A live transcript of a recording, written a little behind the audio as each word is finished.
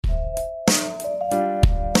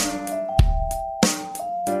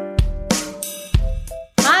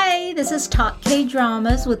this is Talk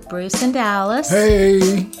K-Dramas with Bruce and Dallas.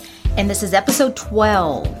 Hey. And this is episode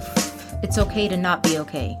 12. It's okay to not be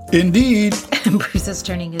okay. Indeed. Bruce is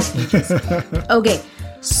turning his pages. Okay,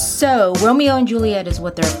 so Romeo and Juliet is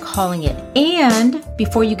what they're calling it. And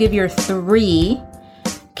before you give your 3,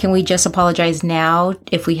 can we just apologize now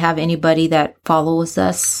if we have anybody that follows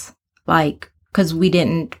us? Because we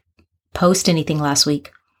didn't post anything last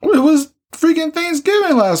week. It was freaking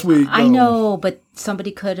Thanksgiving last week, though. I know, but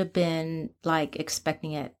somebody could have been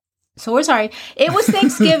expecting it. So we're sorry. It was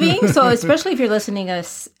Thanksgiving, so especially if you're listening to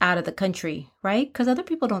us out of the country, right? Because other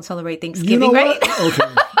people don't celebrate Thanksgiving, right? Okay.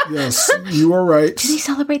 Yes, you are right. Do they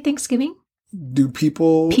celebrate Thanksgiving? Do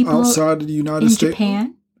people outside of the United States? In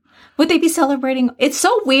Japan? Would they be celebrating? It's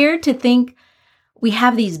so weird to think we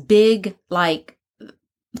have these big,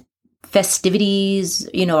 festivities,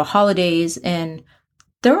 holidays, and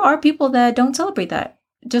there are people that don't celebrate that.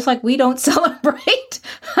 Just like we don't celebrate.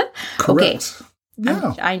 Correct. Okay.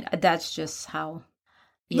 Yeah. That's just how.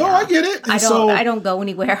 Yeah. No, I get it. And I don't go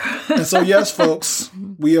anywhere. And so, yes, folks,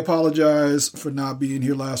 we apologize for not being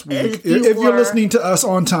here last week. If you're listening to us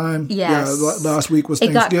on time, yes. Yeah, last week was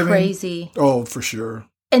Thanksgiving. It got crazy. Oh, for sure.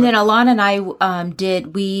 And then Alana and I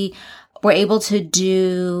we were able to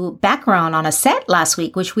do background on a set last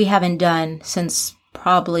week, which we haven't done since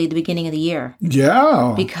probably the beginning of the year.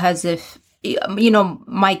 Yeah. Because if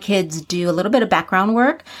my kids do a little bit of background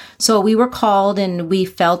work. So we were called and we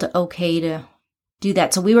felt okay to do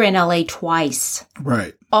that. So we were in LA twice.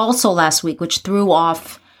 Right. Also last week, which threw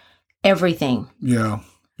off everything. Yeah.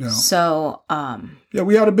 Yeah. So, yeah,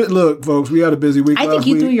 we had folks, we had a busy week. I think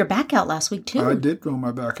you threw your back out last week too. I did throw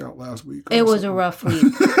my back out last week. It was a rough week.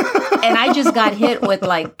 And I just got hit with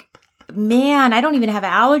man, I don't even have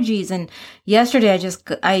allergies. And yesterday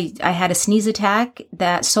I had a sneeze attack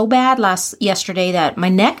that so bad yesterday that my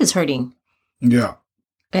neck is hurting. Yeah.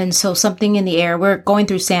 And so something in the air, we're going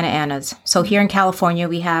through Santa Ana's. So here in California,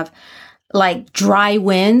 we have dry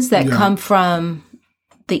winds that come from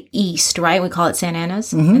the east, right? We call it Santa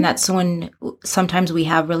Ana's. Mm-hmm. And that's when sometimes we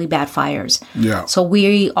have really bad fires. Yeah. So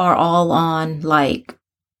we are all on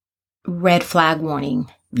red flag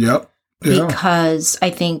warning. Yep. Yeah. Because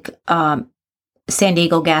I think San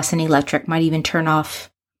Diego Gas and Electric might even turn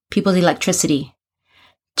off people's electricity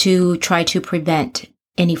to try to prevent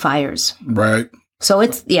any fires. Right. So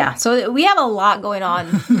so we have a lot going on.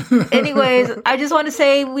 Anyways, I just want to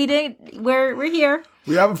say we're here.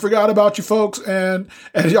 We haven't forgot about you folks. And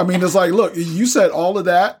I mean, it's look, you said all of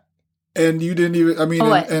that. And you didn't even,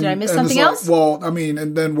 did I miss something else?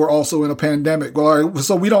 And then we're also in a pandemic. Well,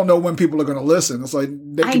 so we don't know when people are going to listen. It's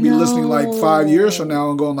they could be listening 5 years from now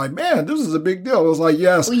and going man, this is a big deal. It's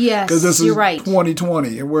yes. Because this is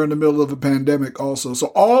 2020 and we're in the middle of a pandemic also. So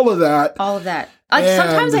all of that.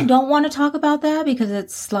 Sometimes I don't want to talk about that because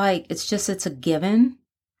it's it's a given.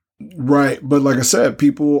 Right. But like I said,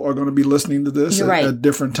 people are going to be listening to this at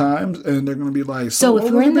different times and they're going to be so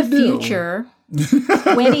if we're in the future...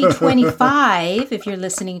 2025, if you're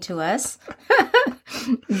listening to us,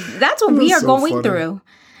 that's what we are going through.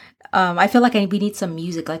 I feel like we need some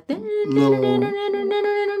music or I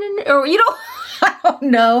don't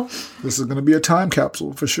know. This is going to be a time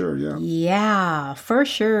capsule for sure. Yeah. Yeah, for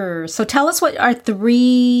sure. So tell us what are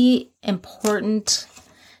 3 important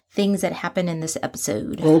things that happen in this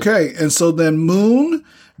episode. Okay. And so then Moon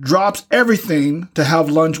drops everything to have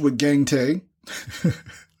lunch with Gang Tae.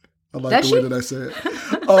 I like the way that I say it.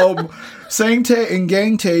 Sang Tae and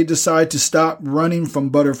Gang Tae decide to stop running from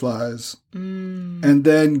butterflies. And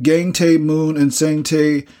then Gang Tae, Moon, and Sang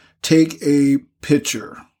Tae take a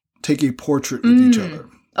portrait with each other.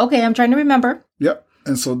 Okay, I'm trying to remember. Yep.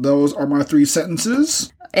 And so those are my 3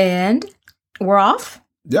 sentences. And we're off?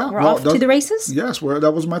 Yeah. We're off to the races? Yes,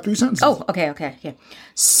 that was my 3 sentences. Oh, okay. Yeah.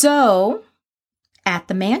 So, at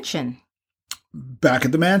the mansion. Back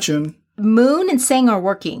at the mansion. Moon and Sang are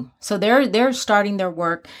working. So they're starting their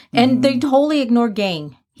work. And they totally ignore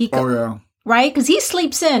Gang. Right? Because he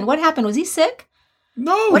sleeps in. What happened? Was he sick?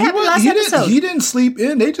 No. What happened last episode? He didn't sleep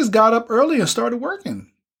in. They just got up early and started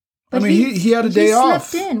working. But he had a day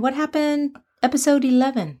off. He slept in. What happened episode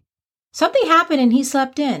 11? Something happened and he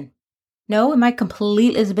slept in. No?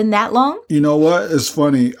 Has it been that long? You know what? It's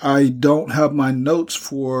funny. I don't have my notes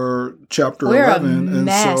for chapter 11. And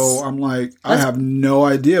so I'm I have no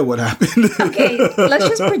idea what happened. Okay, let's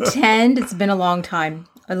just pretend it's been a long time,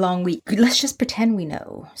 a long week. Let's just pretend we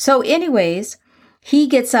know. So anyways, he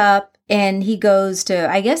gets up and he goes to,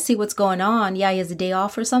 I guess, see what's going on. Yeah, he has a day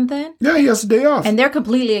off or something. Yeah, he has a day off. And they're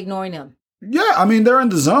completely ignoring him. Yeah, I mean, they're in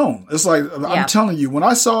the zone. It's like, I'm telling you, when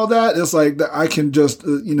I saw that, it's like I can just,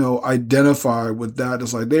 identify with that.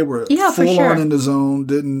 It's like they were full on in the zone,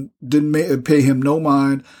 didn't pay him no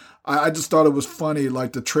mind. I just thought it was funny,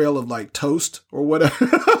 like the trail of like toast or whatever.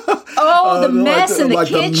 Oh, the mess in the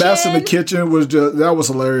kitchen. The mess in the kitchen that was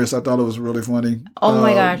hilarious. I thought it was really funny. Oh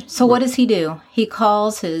my gosh. So what does he do? He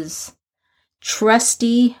calls his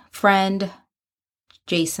trusty friend,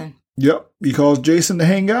 Jason. Yep. He calls Jason to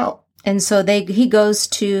hang out. And so he goes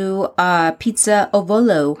to Pizza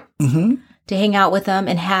Ovolo to hang out with them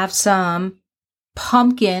and have some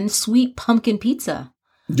sweet pumpkin pizza.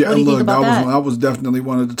 Yeah, what do you think about that? That was definitely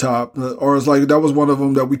one of the top. Or it's like that was one of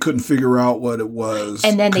them that we couldn't figure out what it was.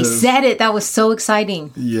 And then they said it. That was so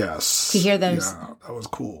exciting. Yes. To hear those. Yeah, that was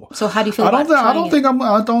cool. So how do you feel about trying I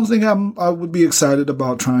don't think I would be excited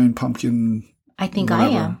about trying pumpkin. I think whatever.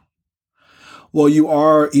 I am. Well, you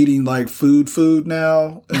are eating like food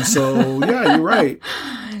now, and so yeah, you're right.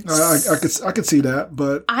 I could see that,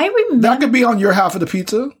 but I remember that could be on your half of the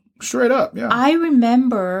pizza, straight up. Yeah, I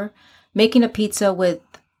remember making a pizza with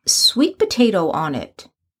sweet potato on it,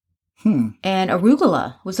 and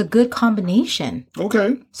arugula was a good combination.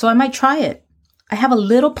 Okay, so I might try it. I have a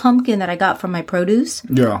little pumpkin that I got from my produce.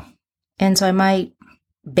 Yeah, and so I might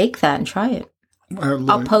bake that and try it.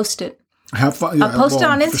 I'll post it. Have fun. Yeah, I'll post it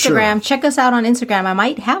on Instagram. Sure. Check us out on Instagram. I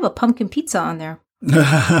might have a pumpkin pizza on there.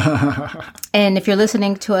 And if you're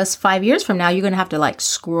listening to us 5 years from now, you're going to have to like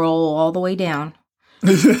scroll all the way down.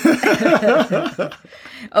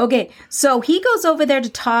 Okay. So he goes over there to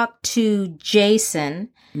talk to Jason.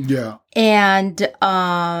 Yeah. And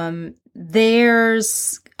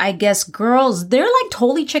there's, I guess, girls, they're like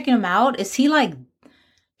totally checking him out. Is he like,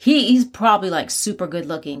 he's probably like super good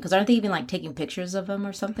looking because aren't they even like taking pictures of him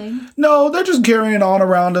or something? No, they're just carrying on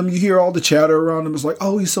around him. You hear all the chatter around him. It's like,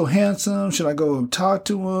 oh, he's so handsome. Should I go and talk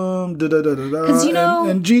to him? Because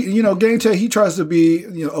Gang Tae, he tries to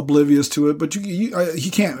be oblivious to it, but he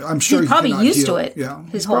can't. I'm sure he's probably used to it. Yeah,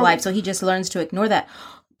 his whole life, so he just learns to ignore that.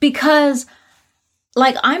 Because,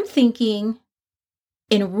 like, I'm thinking,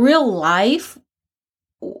 in real life,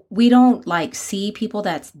 we don't like see people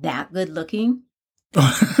that's that good looking.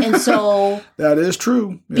 And so that is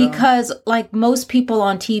true. Yeah. Because like most people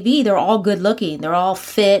on TV, they're all good looking. They're all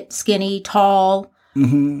fit, skinny, tall.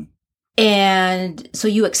 Mm-hmm. And so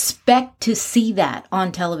you expect to see that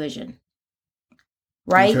on television.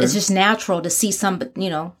 Right? Okay. It's just natural to see some,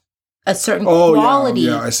 a certain quality.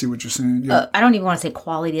 Yeah, I see what you're saying. Yeah. I don't even want to say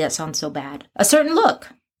quality. That sounds so bad. A certain look.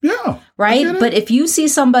 Yeah. Right? But if you see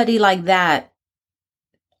somebody like that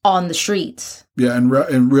on the streets. Yeah,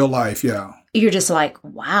 in real life, yeah. You're just like,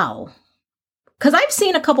 wow. Because I've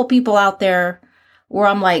seen a couple people out there where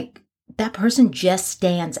I'm like, that person just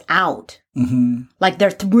stands out. Mm-hmm. Like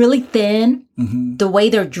they're really thin. Mm-hmm. The way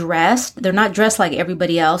they're dressed, they're not dressed like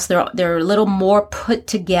everybody else. They're a little more put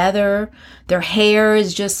together. Their hair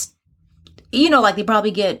is just, like they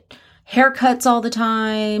probably get haircuts all the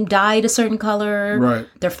time, dyed a certain color. Right.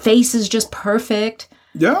 Their face is just perfect.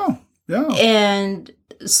 Yeah. Yeah. And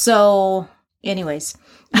so, anyways.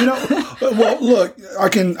 Well, look, I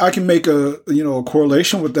can make a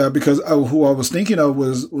correlation with that because who I was thinking of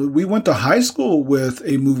was we went to high school with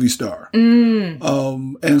a movie star,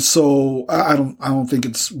 and so I don't think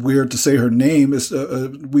it's weird to say her name. It's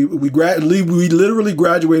we literally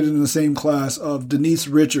graduated in the same class of Denise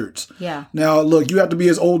Richards. Yeah. Now, look, you have to be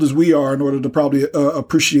as old as we are in order to probably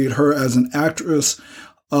appreciate her as an actress.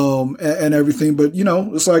 And everything. But,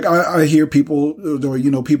 it's like I hear people,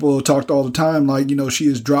 people talked all the time, like, she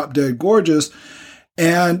is drop dead gorgeous.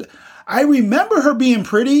 And I remember her being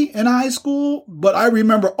pretty in high school, but I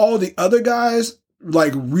remember all the other guys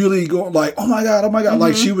like really going like, oh my God. Mm-hmm.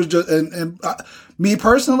 Like she was just, and me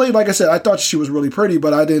personally, like I said, I thought she was really pretty,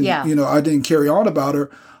 but I didn't, I didn't carry on about her.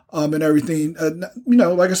 And everything,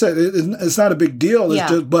 like I said, it's not a big deal. It's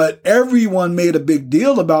just, but everyone made a big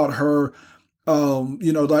deal about her.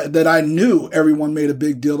 That I knew everyone made a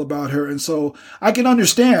big deal about her. And so I can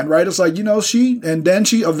understand, right? It's like, she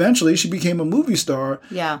eventually became a movie star.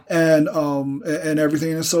 Yeah. And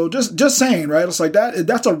everything. And so just saying, right? It's like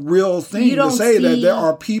that's a real thing to say that there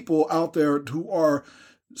are people out there who are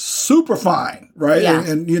super fine, right? Yeah.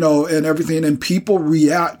 And everything, and people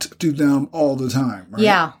react to them all the time, right?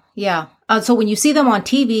 Yeah. Yeah. So when you see them on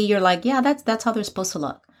TV, you're like, yeah, that's how they're supposed to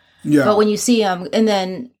look. Yeah. But when you see them and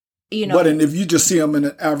then, But if you just see them in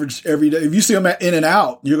an average every day, if you see them in and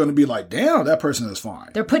out, you're going to be like, damn, that person is fine.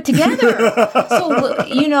 They're put together. So,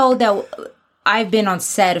 that I've been on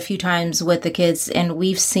set a few times with the kids and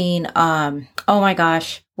we've seen, oh my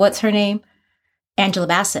gosh, what's her name? Angela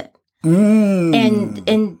Bassett.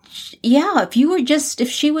 And yeah, if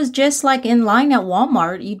she was just like in line at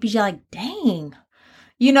Walmart, you'd be like, dang,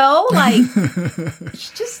 like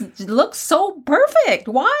she just looks so perfect.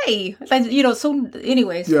 Why? Like, so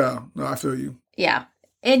anyways. Yeah, no, I feel you. Yeah.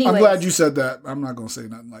 Anyways. I'm glad you said that. I'm not going to say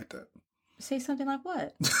nothing like that. Say something like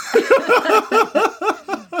what?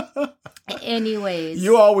 Anyways.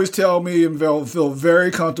 You always tell me and feel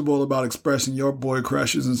very comfortable about expressing your boy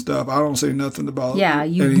crushes and stuff. I don't say nothing about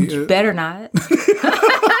you better not.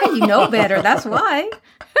 You know better. That's why.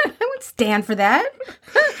 I would stand for that.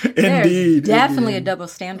 Indeed. There's definitely a double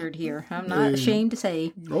standard here. I'm not ashamed to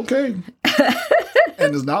say. Okay.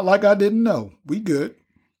 And it's not like I didn't know. We good.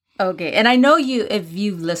 Okay. And I know if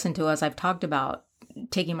you've listened to us, I've talked about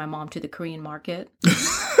taking my mom to the Korean market.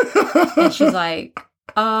 And she's like,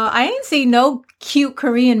 I ain't see no cute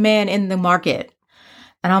Korean man in the market.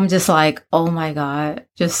 And I'm just like, oh my God,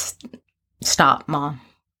 just stop, Mom.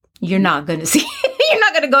 You're not going to see, you're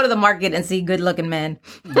not going to go to the market and see good looking men.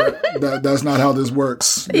 That's not how this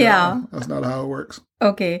works. Yeah. That's not how it works.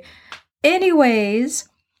 Okay. Anyways,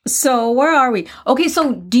 so where are we? Okay.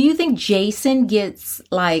 So do you think Jason gets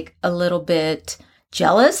like a little bit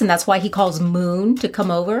jealous and that's why he calls Moon to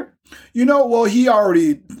come over? Well, he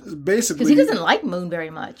already basically... Because he doesn't like Moon very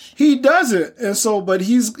much. He doesn't. And so, but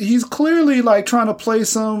he's clearly like trying to play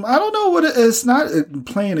some... I don't know what it's not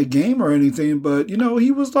playing a game or anything, but,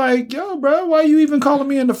 he was like, yo, bro, why are you even calling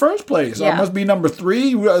me in the first place? I must be number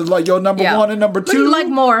 3, like your number 1 and number 2. Who do you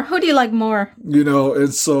like more?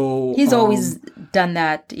 And so... He's always done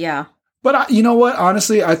that, yeah. But you know what?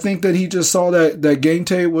 Honestly, I think that he just saw that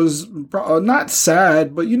Gangtae was not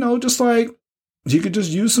sad, but, just like... He could just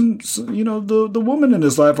use some, the woman in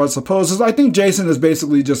his life, I suppose. I think Jason is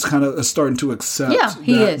basically just kind of starting to accept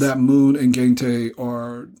that Moon and Gangtae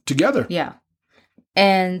are together. Yeah.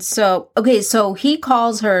 And so, so he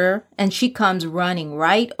calls her and she comes running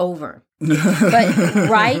right over.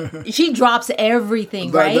 But, she drops everything,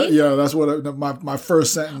 right? Yeah, that's what my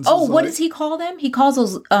first sentence is. What does he call them? He calls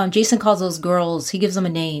those, Jason calls those girls, he gives them a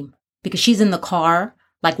name because she's in the car.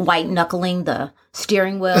 Like white knuckling the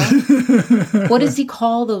steering wheel. What does he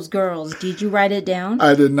call those girls? Did you write it down?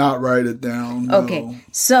 I did not write it down. No. Okay.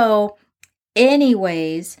 So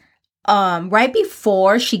anyways, right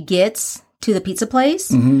before she gets to the pizza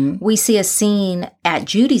place, we see a scene at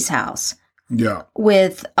Judy's house. Yeah.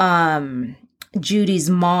 With Judy's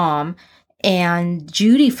mom. And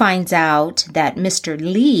Judy finds out that Mr.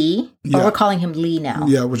 Lee, or we're calling him Lee now.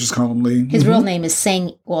 Yeah, we'll just call him Lee. His real name is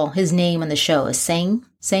his name on the show is Sangin.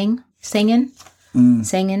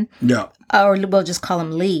 Yeah. Or we'll just call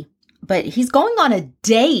him Lee. But he's going on a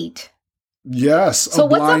date. Yes. So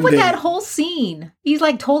what's up with that whole scene? He's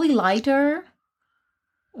like totally lied to her.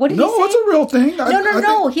 What did he say? No, it's a real thing.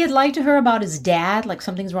 No. He had lied to her about his dad. Like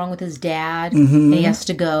something's wrong with his dad. And he has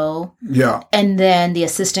to go. Yeah. And then the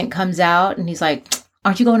assistant comes out and he's like,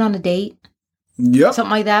 aren't you going on a date? Yep.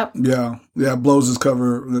 Something like that. Yeah. Yeah. Blows his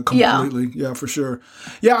cover completely. Yeah, for sure.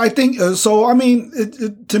 Yeah, I think so. I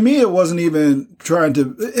mean, to me, it wasn't even trying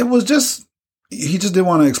to, it was just, he just didn't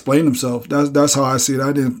want to explain himself. That's how I see it.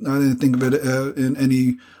 I didn't think of it in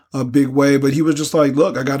any big way, but he was just like,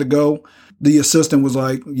 look, I got to go. The assistant was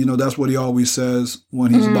like, that's what he always says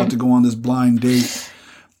when he's about to go on this blind date.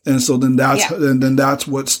 And so then that's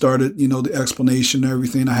what started, the explanation and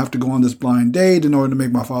everything. I have to go on this blind date in order to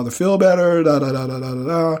make my father feel better. Da, da, da, da, da, da,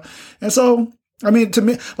 da. And so, I mean, to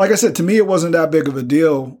me, like I said, to me, it wasn't that big of a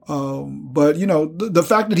deal. But, the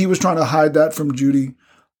fact that he was trying to hide that from Judy,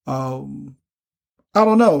 I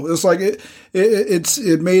don't know. It's like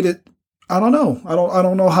it made it. I don't know. I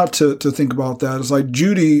don't know how to think about that. It's like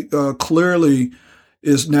Judy clearly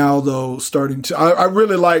is now though starting to. I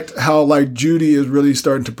really liked how like Judy is really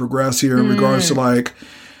starting to progress here in regards to like,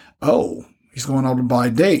 oh, he's going on a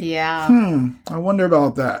blind date. Yeah. I wonder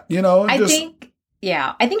about that. I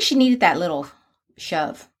think she needed that little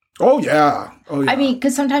shove. Oh yeah. I mean,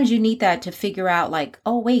 because sometimes you need that to figure out like,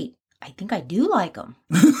 oh wait, I think I do like him.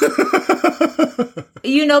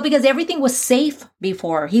 Because everything was safe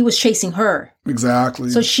before. He was chasing her. Exactly.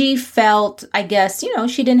 So she felt, I guess,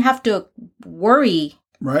 she didn't have to worry.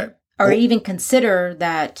 Right. Or even consider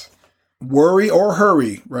that. Worry or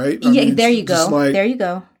hurry, right? There you go. Like, there you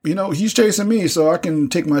go. He's chasing me, so I can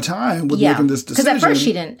take my time with making this decision. Because at first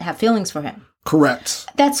she didn't have feelings for him. Correct.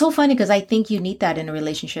 That's so funny because I think you need that in a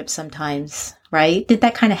relationship sometimes, right? Did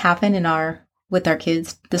that kind of happen with our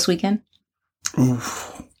kids this weekend?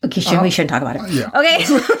 Oof. Okay, we shouldn't talk about it. Yeah. Okay.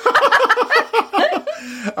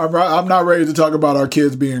 I'm not ready to talk about our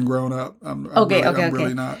kids being grown up. I'm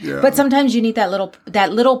really not. Yeah. But sometimes you need that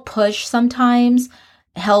little push. Sometimes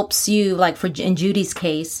helps you, like in Judy's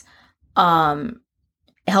case,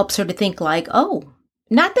 helps her to think like, oh,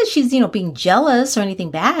 not that she's, being jealous or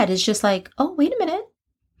anything bad. It's just like, oh, wait a minute.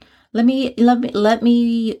 Let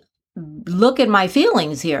me look at my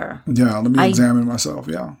feelings here. Yeah, let me examine myself.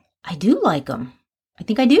 Yeah. I do like him. I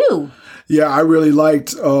think I do. Yeah, I really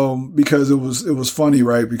liked because it was funny,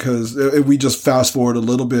 right? Because if we just fast forward a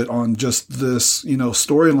little bit on just this,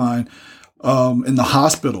 storyline in the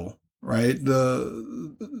hospital, right?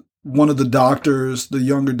 One of the doctors, the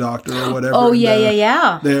younger doctor or whatever. Oh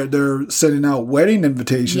yeah. They're sending out wedding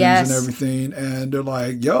invitations Yes. and everything, and they're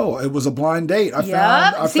like, "Yo, it was a blind date. I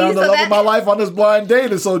Yep. found the love of my life on this blind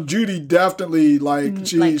date." And so Judy definitely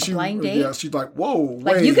she blind date? yeah, she's like, "Whoa,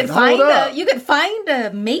 Like wait, you could hold find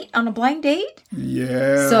a mate on a blind date.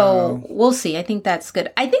 Yeah. So we'll see. I think that's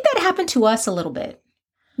good. I think that happened to us a little bit.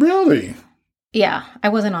 Really? Yeah, I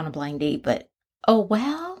wasn't on a blind date, but oh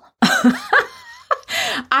well.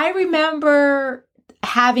 I remember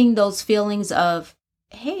having those feelings of,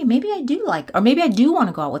 hey, maybe I do like, or maybe I do want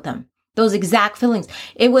to go out with them. Those exact feelings.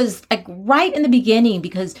 It was like right in the beginning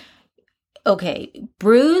because, okay,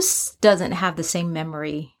 Bruce doesn't have the same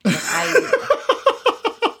memory that I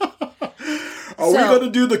Are we going to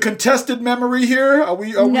do the contested memory here? Are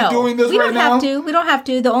we doing this right now? We don't have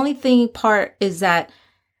to. The only part is that,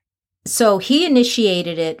 so he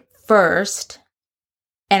initiated it first.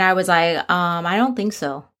 And I was like, I don't think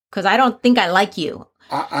so. Because I don't think I like you.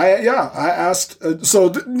 I asked.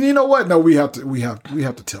 So you know what? No, we have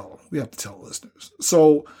to tell listeners.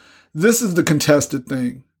 So this is the contested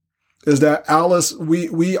thing, is that Alice,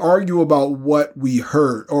 we argue about what we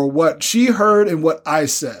heard or what she heard and what I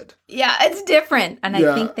said. Yeah, it's different. And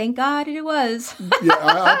I think, thank God it was. Yeah,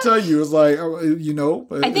 I'll tell you, it's like,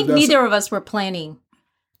 I think neither of us were planning.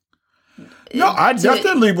 No, I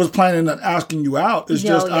definitely was planning on asking you out. It's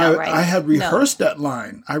right. I had rehearsed that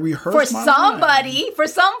line. I rehearsed for somebody, line. For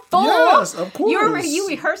some fool. Yes, of course. You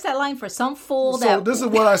rehearsed that line for some fool. So this is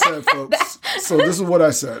what I said, folks. So this is what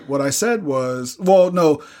I said. What I said was, tell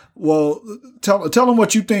them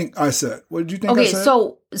what you think I said. What did you think I said?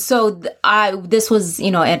 This was,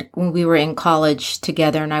 when we were in college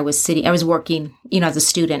together, and I was working, as a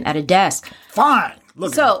student at a desk. Fine.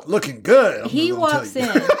 Looking good. He walks in.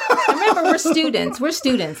 Remember, we're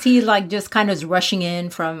students. He just kind of is rushing in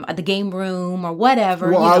from the game room or whatever.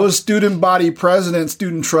 Well, I was student body president,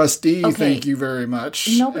 student trustee. Okay. Thank you very much.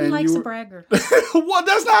 Nobody likes a bragger. Well,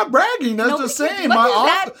 that's not bragging. That's just saying.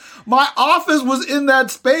 My office was in that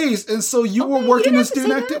space, and so you were working in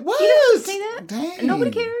student activity. What? You don't have to say that. Dang.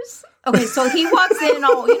 Nobody cares. Okay, so he walks in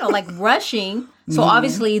all, rushing. So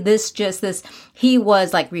obviously he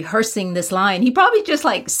was like rehearsing this line. He probably just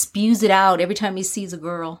like spews it out every time he sees a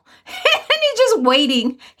girl. And he's just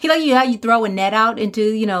waiting. He like, you throw a net out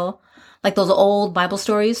into, like those old Bible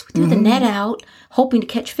stories. We threw the net out, hoping to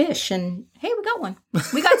catch fish. And hey, we got one.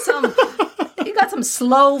 We got some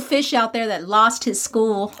slow fish out there that lost his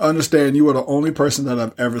school. Understand, you were the only person that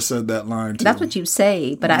I've ever said that line to. That's what you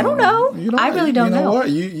say, but I don't know. I really don't know. What?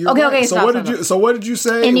 Okay. So what did you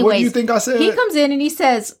say? Anyways, what do you think I said? He comes in and he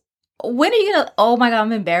says, when are you going to, oh my God,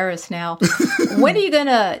 I'm embarrassed now. When are you going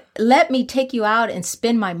to let me take you out and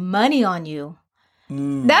spend my money on you?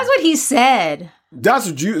 That's what he said. That's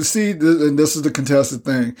what you see. And this is the contested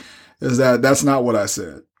thing, is that's not what I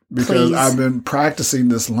said, because I've been practicing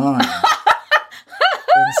this line.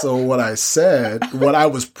 And so what I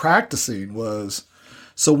was practicing was,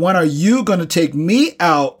 so when are you going to take me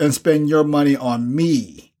out and spend your money on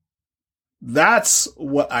me? That's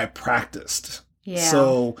what I practiced. Yeah.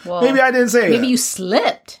 So maybe I didn't say that. Maybe you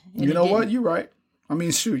slipped. You know what? You're right. I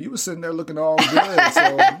mean, shoot, you were sitting there looking all good. So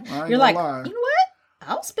I ain't You're like, lie. You know what?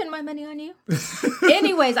 I'll spend my money on you.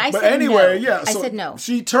 Anyways, I said no.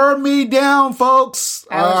 She turned me down, folks.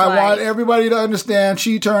 I want everybody to understand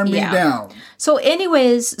she turned me down. So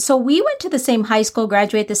anyways, we went to the same high school,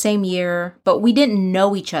 graduated the same year, but we didn't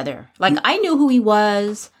know each other. Like, I knew who he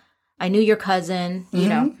was. I knew your cousin,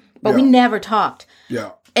 but we never talked.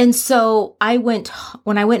 Yeah. And so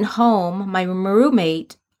when I went home, my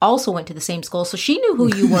roommate also went to the same school. So she knew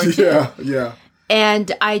who you were too. Yeah.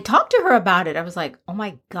 And I talked to her about it. I was like, oh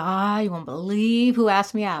my God, you won't believe who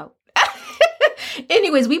asked me out.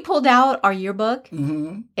 Anyways, we pulled out our yearbook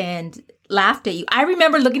and laughed at you. I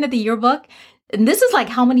remember looking at the yearbook, and this is like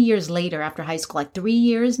how many years later after high school? Like 3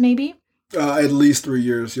 years maybe? At least 3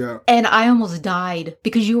 years, yeah. And I almost died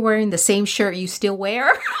because you were wearing the same shirt you still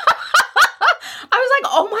wear. I was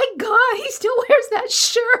like, oh my God, he still wears that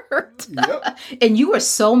shirt. Yep. And you were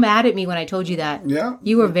so mad at me when I told you that. Yeah.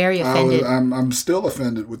 You were very offended. I'm still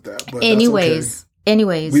offended with that. But anyways.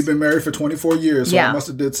 We've been married for 24 years, so I must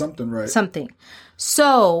have did something right. Something.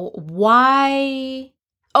 So why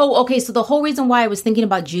Oh, okay. So the whole reason why I was thinking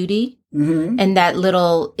about Judy and that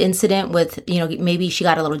little incident with, maybe she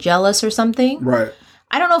got a little jealous or something. Right.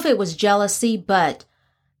 I don't know if it was jealousy, but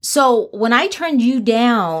so when I turned you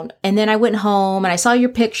down and then I went home and I saw your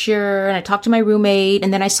picture and I talked to my roommate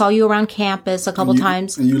and then I saw you around campus a couple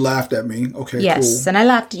times. And you laughed at me. Okay, yes, cool. And I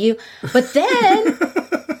laughed at you. But then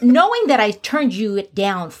knowing that I turned you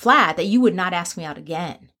down flat, that you would not ask me out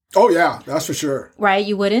again. Oh, yeah, that's for sure. Right?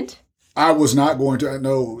 You wouldn't? I was not going to.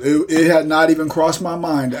 No, it had not even crossed my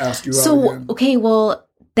mind to ask you out again. Okay, well,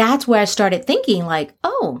 that's where I started thinking like,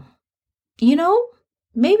 oh,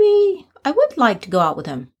 maybe I would like to go out with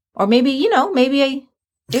him. Or maybe,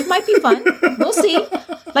 it might be fun. We'll see.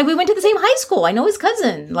 Like, we went to the same high school. I know his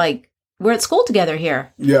cousin. Like, we're at school together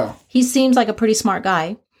here. Yeah. He seems like a pretty smart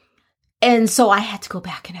guy. And so I had to go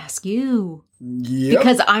back and ask you. Yeah.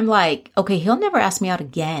 Because I'm like, okay, he'll never ask me out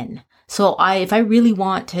again. So if I really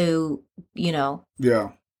want to, yeah,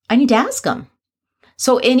 I need to ask him.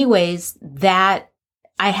 So anyways, I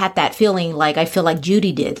had that feeling like, I feel like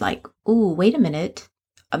Judy did. Like, ooh, wait a minute.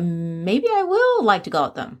 Maybe I will like to go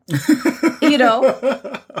with them.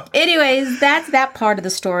 Anyways, that's that part of the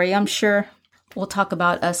story. I'm sure we'll talk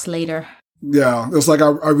about us later. Yeah, it's like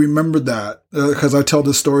I remember that because I tell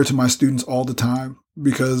this story to my students all the time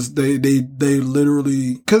because they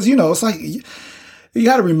literally, because, it's like, you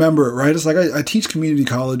got to remember it, right? It's like I teach community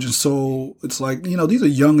college. And so it's like, these are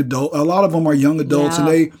young adults. A lot of them are young adults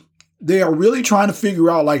and they are really trying to figure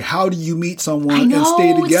out, like, how do you meet someone and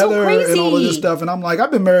stay together and all of this stuff. And I'm like, I've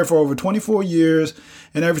been married for over 24 years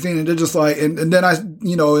and everything. And they're just like, and then I,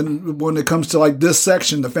 and when it comes to like this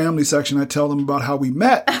section, the family section, I tell them about how we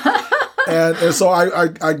met. and so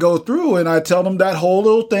I go through and I tell them that whole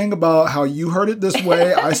little thing about how you heard it this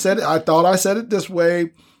way. I thought I said it this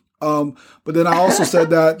way. But then I also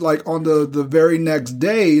said that like on the very next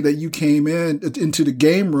day that you came into the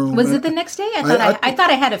game room. Was it the next day? I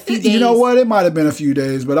thought I had a few days. You know what? It might have been a few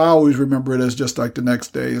days, but I always remember it as just like the next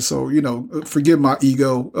day. So, forgive my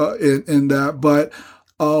ego, in that, but,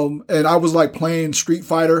 and I was like playing Street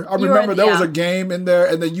Fighter. I remember there was a game in there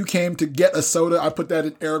and then you came to get a soda. I put that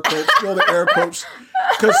in air quotes, still the air quotes,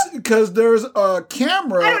 cause there's a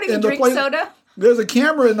camera. I don't even drink soda. There's a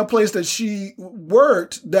camera in the place that she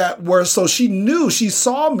worked so she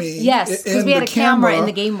saw me. Yes, because we had a camera in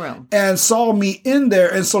the game room. And saw me in there.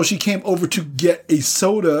 And so she came over to get a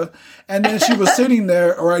soda. And then she was sitting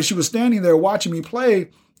there, or she was standing there watching me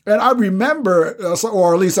play. And I remember,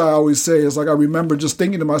 or at least I always say, it's like I remember just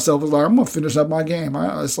thinking to myself, it's like, I'm going to finish up my game.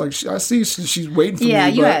 It's like, I see she's waiting for me. Yeah,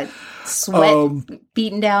 you had sweat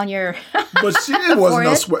beating down your but it wasn't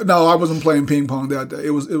no sweat. No, I wasn't playing ping pong that day. It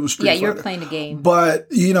was Street Fighter. You were playing a game. But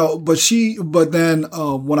but then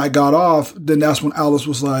when I got off, then that's when Alice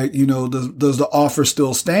was like, does the offer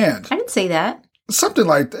still stand? I didn't say that. Something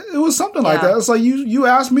like that. It was something like that. It's like you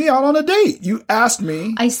asked me out on a date. You asked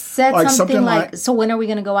me. I said something like, so when are we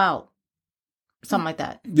going to go out? Something like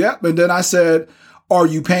that. Yeah. And then I said, are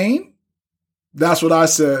you paying? That's what I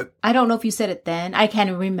said. I don't know if you said it then. I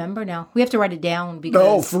can't remember now. We have to write it down because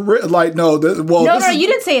no, for real. Like no. No, you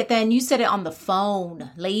didn't say it then. You said it on the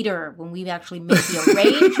phone later when we actually made the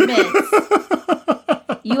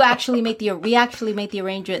arrangements. We actually made the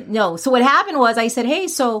arrangement. No. So what happened was I said, hey,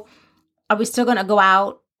 so are we still going to go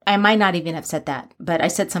out? I might not even have said that, but I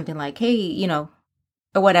said something like, hey, or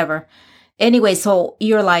whatever. Anyway, so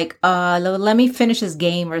you're like, let me finish this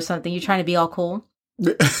game or something. You're trying to be all cool.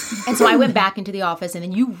 And so I went back into the office and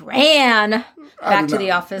then you ran back to the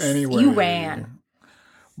office. Anyway. You ran.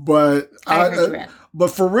 But but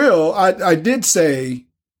for real, I did say,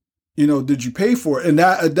 did you pay for it? And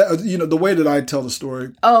that the way that I tell the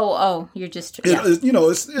story. Oh, you're just, it's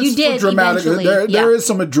you did dramatic. There is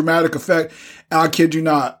some dramatic effect. And I kid you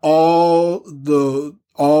not, all the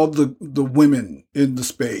women in the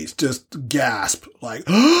space just gasp like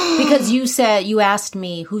because you asked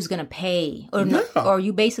me who's gonna pay or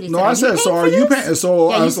you basically said, I said, so are you paying? So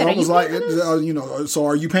I was like, so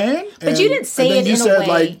are you paying? But you didn't say it in a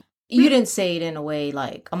way. You didn't say it in a way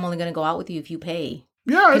like I'm only gonna go out with you if you pay.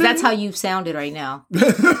 Yeah, because that's how you sounded right now. Now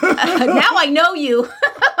I know you.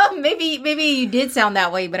 maybe you did sound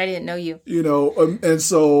that way, but I didn't know you. And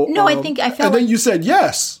so no, I think I felt. And then you said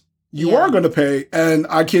yes. You are going to pay. And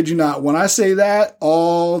I kid you not, when I say that,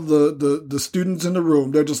 all the students in the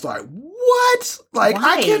room, they're just like, what? Like,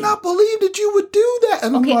 why? I cannot believe that you would do that.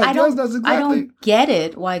 And okay, I'm like, yes, that's exactly. I don't get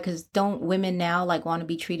it. Why? Because don't women now like want to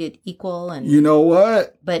be treated equal? And you know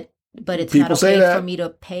what? But it's people not okay for me to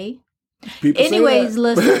pay? Anyways,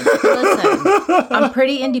 listen. I'm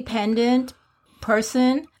pretty independent.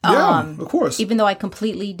 person. Yeah, of course. Even though I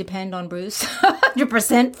completely depend on Bruce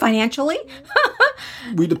 100% financially.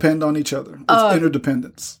 We depend on each other. It's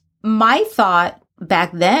interdependence. My thought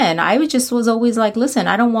back then, I was always like, listen,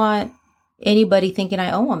 I don't want anybody thinking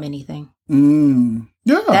I owe them anything.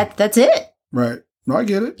 Yeah. That's it. Right. No, I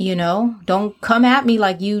get it. Don't come at me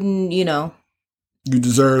like you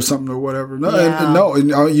deserve something or whatever. No,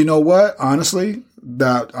 Yeah. you know what? Honestly,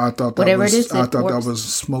 I thought that was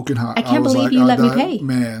smoking hot. I can't believe you let me pay.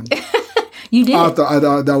 Man, you did. I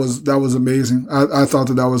thought that was amazing. I thought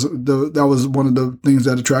that was one of the things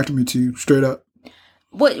that attracted me to you, straight up.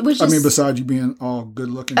 Besides you being all good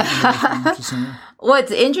looking.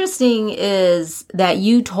 What's interesting is that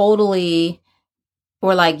you totally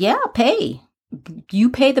were like, yeah, pay. You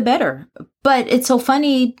pay the better. But it's so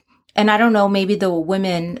funny. And I don't know, maybe the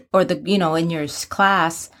women or in your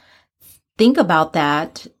class think about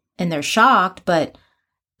that and they're shocked, but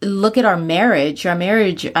look at our marriage. Our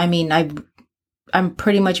marriage, I'm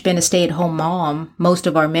pretty much been a stay-at-home mom most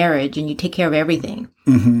of our marriage, and you take care of everything.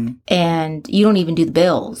 Mm-hmm. And you don't even do the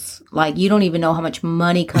bills. Like, you don't even know how much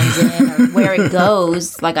money comes in or where it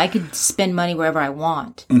goes. Like, I could spend money wherever I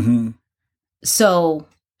want. Mm-hmm. So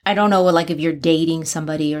I don't know, like, if you're dating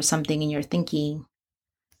somebody or something and you're thinking,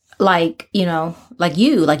 like you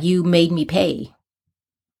made me pay.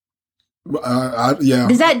 Yeah.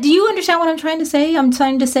 Do you understand what I'm trying to say? I'm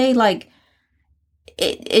trying to say, like,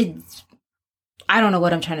 I don't know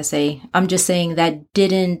what I'm trying to say. I'm just saying that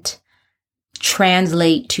didn't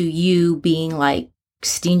translate to you being, like,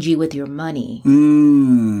 stingy with your money.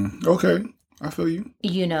 Okay. I feel you.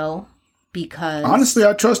 Because... Honestly,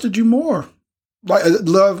 I trusted you more. Like,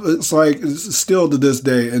 love, it's like, it's still to this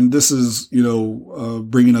day, and this is,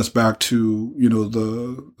 bringing us back to,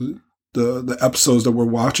 the episodes that we're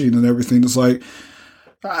watching and everything. It's like,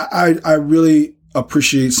 I really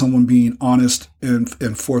appreciate someone being honest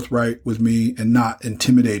and forthright with me and not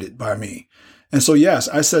intimidated by me. And so, yes,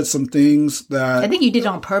 I said some things that... I think you did it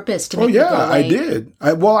on purpose to make me go away. I did.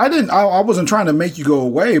 I didn't. I wasn't trying to make you go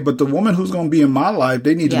away, but the woman who's going to be in my life,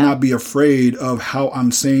 they need to not be afraid of how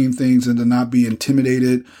I'm saying things and to not be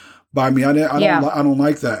intimidated by me. I don't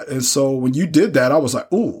like that. And so when you did that, I was like,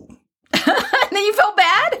 ooh. And then you felt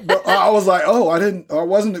bad? But I was like, oh, I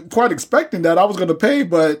wasn't quite expecting that. I was going to pay,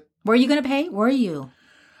 but... Were you going to pay? Were you?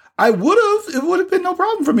 I would have. It would have been no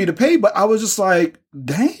problem for me to pay, but I was just like,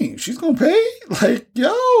 dang, she's going to pay? Like,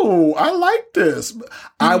 yo, I like this. Mm-hmm.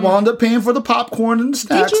 I wound up paying for the popcorn and the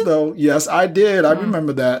snacks, though. Yes, I did. I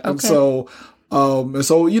remember that. Okay. And so,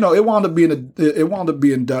 it wound up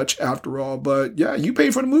being Dutch after all. But yeah, you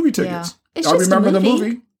paid for the movie tickets. Yeah. I remember the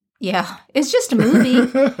movie. Yeah, it's just a movie.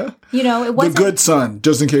 It wasn't... The Good Son,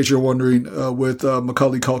 just in case you're wondering, with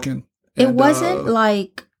Macaulay Culkin. It wasn't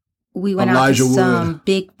like... We went Elijah out to some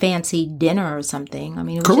big fancy dinner or something. I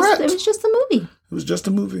mean, it was just a movie. It was just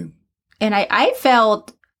a movie. And I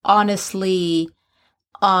felt, honestly,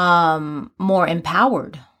 more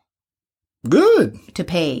empowered. Good. To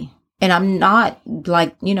pay. And I'm not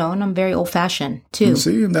like, and I'm very old fashioned too. You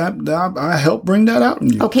see, and that I helped bring that out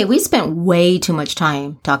in you. Okay, we spent way too much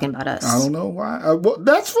time talking about us. I don't know why.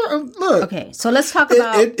 That's fine. Look. Okay, so let's talk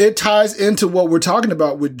about it ties into what we're talking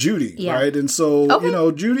about with Judy, right? And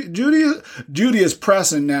so Judy is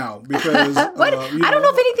pressing now because I don't know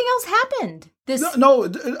if anything else happened. A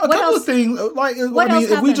couple of things. Like,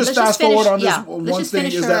 if we just fast forward on this one thing,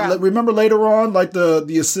 is that remember later on, like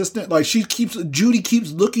the assistant, like Judy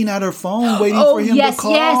keeps looking at her phone, waiting for him to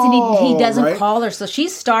call. Yes, and he doesn't call her, so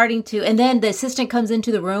she's starting to, and then the assistant comes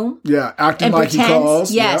into the room, acting like pretends, he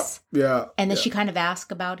calls, yes, yeah, and then she kind of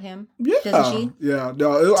asks about him, doesn't she? Yeah,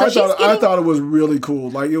 no, I thought it was really cool.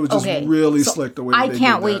 Like, it was just really slick the way. I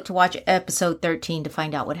can't wait to watch episode 13 to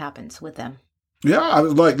find out what happens with them. Yeah, I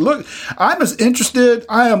was like, look, I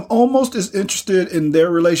am almost as interested in their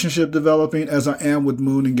relationship developing as I am with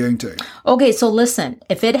Moon and Gang Tae. Okay, so listen,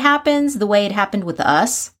 if it happens the way it happened with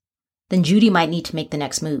us, then Judy might need to make the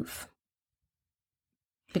next move.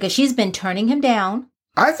 Because she's been turning him down.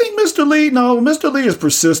 I think Mr. Lee is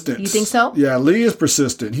persistent. You think so? Yeah, Lee is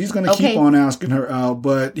persistent. He's going to keep on asking her out,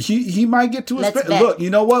 but he might get to his... Look, you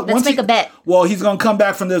know what? Let's make a bet. Well, he's going to come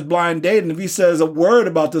back from this blind date, and if he says a word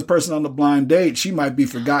about this person on the blind date, she might be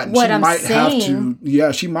forgotten.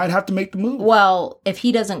 She might have to make the move. Well, if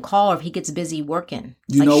he doesn't call or if he gets busy working,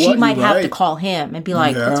 she might have to call him and be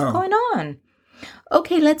like, what's going on?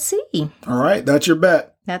 Okay, let's see. All right, that's your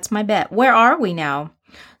bet. That's my bet. Where are we now?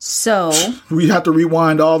 So we have to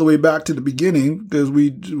rewind all the way back to the beginning because we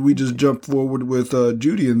just jumped forward with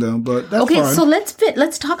Judy and them, but that's fine. So let's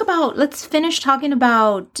finish talking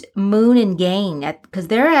about Moon and Gang because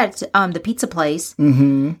they're at the pizza place,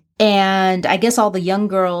 And I guess all the young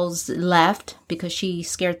girls left because she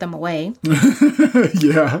scared them away.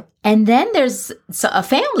 Yeah. And then there's a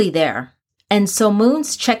family there. And so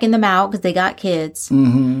Moon's checking them out because they got kids.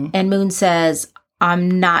 Mm-hmm. And Moon says,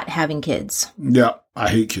 I'm not having kids. Yeah. I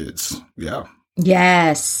hate kids. Yeah.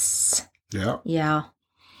 Yes. Yeah. Yeah.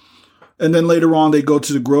 And then later on, they go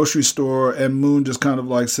to the grocery store and Moon just kind of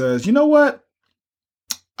like says, you know what?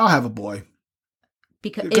 I'll have a boy.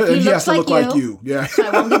 Because if he has to look like you. Yeah. So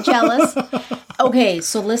I won't get jealous. Okay,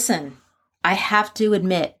 so listen. I have to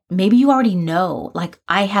admit, maybe you already know. Like,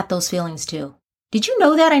 I had those feelings too. Did you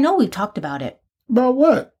know that? I know we've talked about it. About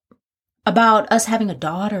what? About us having a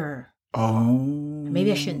daughter. Oh.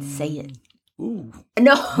 Maybe I shouldn't say it. Ooh.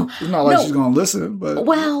 No. It's not like she's going to listen, but.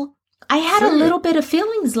 Well, I had a little bit of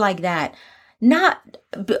feelings like that.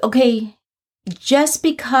 Okay, just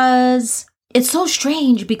because it's so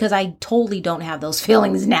strange because I totally don't have those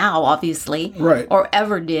feelings now, obviously. Right. Or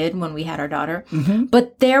ever did when we had our daughter. Mm-hmm.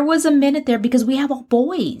 But there was a minute there because we have all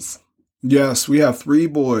boys. Yes, we have 3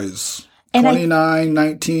 boys. And 29,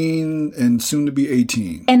 19, and soon to be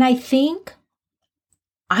 18. And I think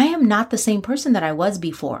I am not the same person that I was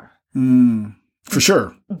before. For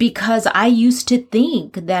sure. Because I used to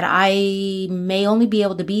think that I may only be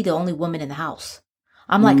able to be the only woman in the house.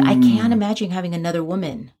 I'm like, I can't imagine having another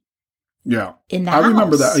woman. Yeah. In the house. I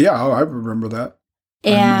remember that. Yeah, I remember that.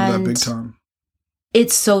 And I remember that big time.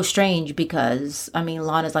 It's so strange because, I mean,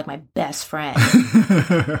 Lana's like my best friend.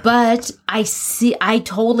 But I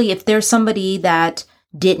totally, if there's somebody that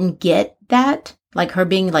didn't get that, like her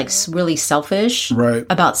being like really selfish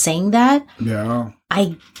about saying that. Yeah.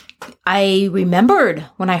 I remembered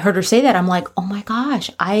when I heard her say that, I'm like, oh my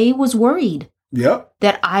gosh, I was worried. Yep.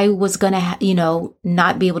 That I was going to,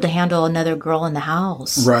 not be able to handle another girl in the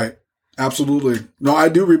house. Right. Absolutely. No, I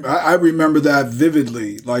do. I remember that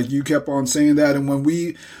vividly. Like you kept on saying that. And when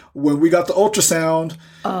we got the ultrasound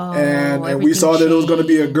and we saw that it was going to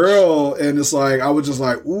be a girl, and it's like, I was just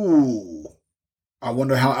like, ooh, I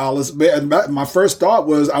wonder how Alice, my first thought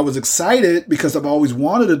was I was excited because I've always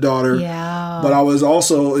wanted a daughter. Yeah. But I was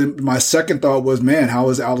also, my second thought was, man, how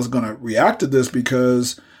is Alice going to react to this?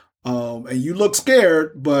 Because, and you look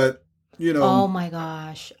scared, but oh my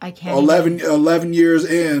gosh, I can't. 11 years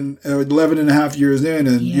in, 11 and a half years in.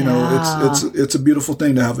 And, it's a beautiful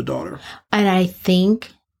thing to have a daughter. And I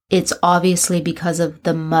think it's obviously because of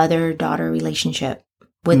the mother-daughter relationship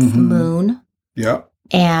with Moon. Yeah.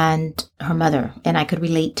 And her mother. And I could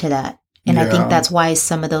relate to that. And I think that's why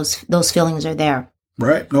some of those feelings are there.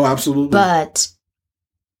 Right. No, absolutely. But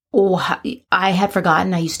I had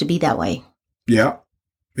forgotten I used to be that way. Yeah.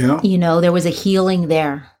 Yeah. There was a healing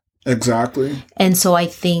there. Exactly. And so I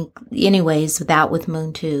think, anyways, that with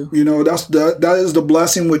Moon too. That is the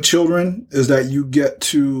blessing with children, is that you get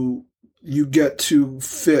to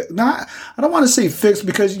fix. I don't want to say fix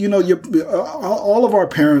because all of our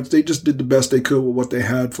parents, they just did the best they could with what they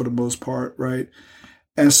had for the most part, right?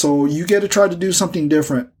 And so you get to try to do something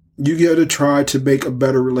different. You get to try to make a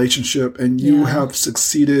better relationship, and you have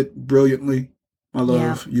succeeded brilliantly. My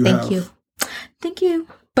love, Thank you.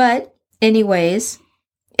 But anyways,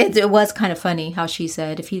 it was kind of funny how she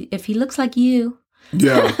said, if he looks like you.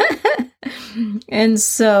 Yeah. And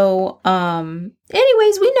so,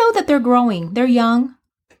 anyways, we know that they're growing. They're young.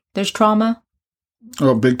 There's trauma.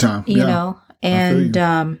 Oh, big time.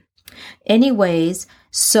 And, anyways,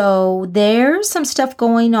 so there's some stuff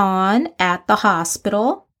going on at the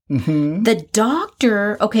hospital. Mm-hmm. The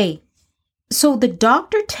doctor, so the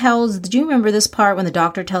doctor do you remember this part when the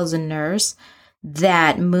doctor tells the nurse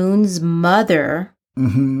that Moon's mother,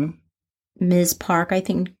 Ms. Park, I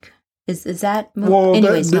think, is that? Well,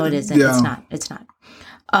 anyways, no, it isn't. Yeah. It's not.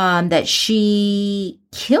 That she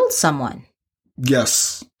killed someone.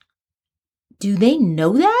 Yes. Do they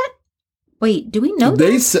know that? Wait, do we know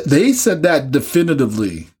that? They said that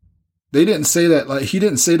definitively. They didn't say that, he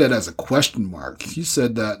didn't say that as a question mark. He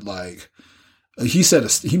said that,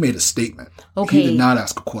 he made a statement. Okay. He did not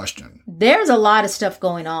ask a question. There's a lot of stuff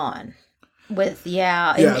going on with,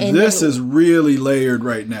 this is really layered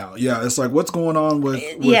right now. Yeah, it's like, what's going on with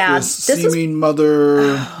this seeming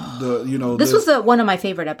mother, This was one of my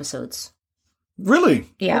favorite episodes. Really?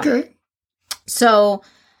 Yeah. Okay. So,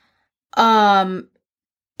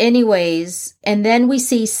 anyways, and then we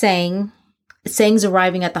see Sang's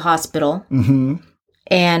arriving at the hospital. Mm-hmm.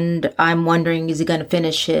 And I'm wondering, is he going to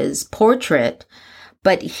finish his portrait?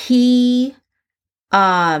 But you see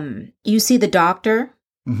the doctor.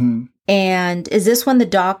 Mm-hmm. And is this when the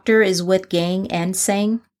doctor is with Gang and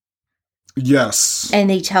Sang? Yes.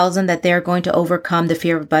 And he tells them that they're going to overcome the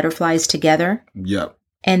fear of butterflies together. Yep.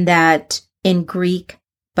 And that in Greek,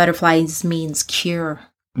 butterflies means cure.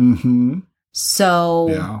 Mm-hmm. So,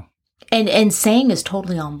 yeah. And Sang is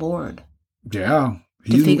totally on board. Yeah.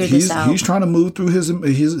 To figure this out. He's trying to move through his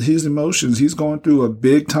emotions. He's going through a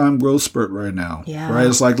big time growth spurt right now. Yeah. Right.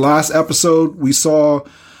 It's like last episode we saw,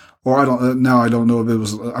 or I don't know if it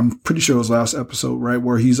was, I'm pretty sure it was last episode, right?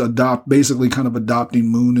 Where he's basically kind of adopting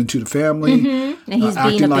Moon into the family. Mm-hmm. And he's being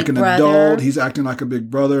acting a like big an brother. adult. He's acting like a big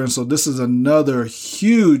brother. And so this is another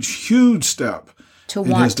huge step To in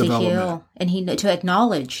want his to development. heal and to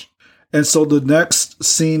acknowledge. And so the next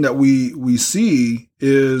scene that we see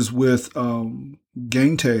is with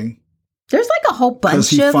Gang Tae. There's like a whole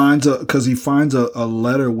bunch Because he finds a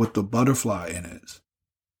letter with the butterfly in it.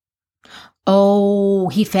 Oh,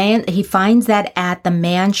 he finds that at the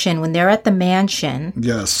mansion when they're at the mansion.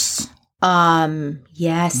 Yes.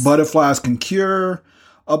 Yes. Butterflies can cure.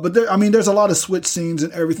 But there's a lot of switch scenes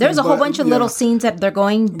and everything. There's a whole bunch of little scenes that they're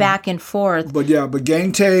going back and forth. But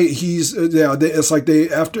Gang Tae, it's like they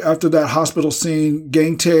after that hospital scene,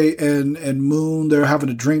 Gang Tae and Moon, they're having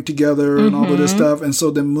a drink together and all of this stuff. And so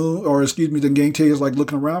then then Gang Tae is like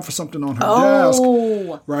looking around for something on her desk.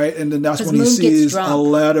 Right? And then that's when he sees a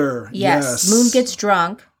letter. Yes. Moon gets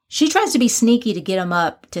drunk. She tries to be sneaky to get him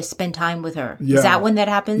up to spend time with her. Yeah. Is that when that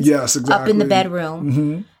happens? Yes, exactly. Up in the bedroom.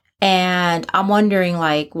 Mm-hmm. And I'm wondering,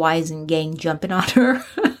 like, why isn't Gang jumping on her?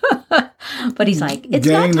 But he's like, it's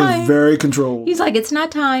Gang not time. Is very controlled. He's like, it's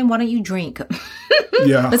not time. Why don't you drink?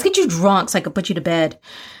 Yeah. Let's get you drunk so I can put you to bed.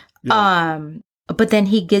 Yeah. But then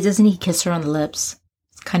doesn't he kiss her on the lips?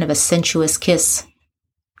 It's kind of a sensuous kiss.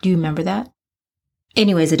 Do you remember that?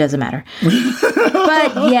 Anyways, it doesn't matter.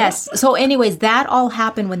 But yes. So anyways, that all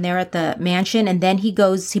happened when they're at the mansion. And then he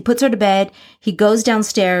puts her to bed. He goes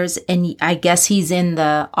downstairs and I guess he's in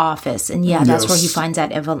the office. And that's where he finds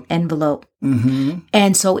that envelope. Mm-hmm.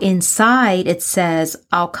 And so inside it says,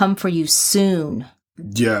 I'll come for you soon.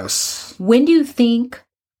 Yes. When do you think,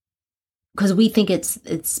 because we think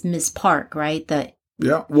it's Miss Park, right?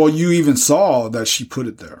 Yeah. Well, you even saw that she put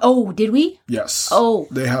it there. Oh, did we? Yes. Oh.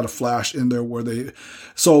 They had a flash in there where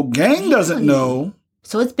so Gang doesn't know.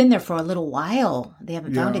 So it's been there for a little while. They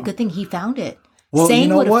haven't found it. Good thing he found it. Well,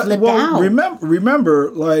 Sang would have flipped out. Remember,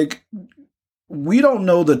 like, we don't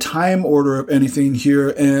know the time order of anything here.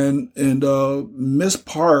 And Miss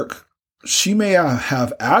Park, she may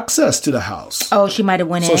have access to the house. Oh, she might have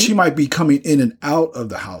went in. So she might be coming in and out of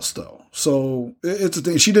the house, though. So it's a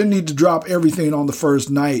thing. She didn't need to drop everything on the first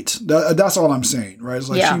night. That's all I'm saying, right? It's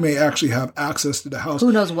like she may actually have access to the house.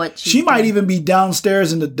 Who knows what she might even be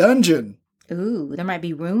downstairs in the dungeon. Ooh, there might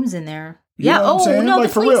be rooms in there. You know what I'm saying? No, like,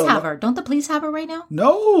 the police have her. Don't the police have her right now?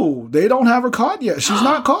 No, they don't have her caught yet. She's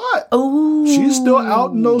not caught. Oh. She's still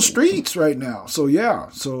out in those streets right now. So, yeah.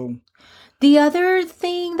 So the other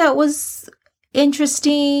thing that was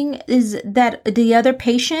interesting is that the other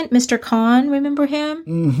patient, Mr. Khan, remember him?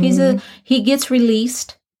 Mm-hmm. He gets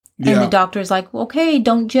released. And the doctor's like, okay,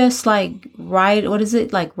 don't just like ride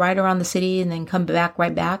around the city and then come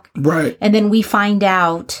right back. Right. And then we find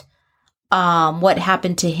out what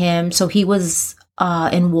happened to him. So he was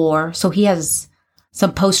in war. So he has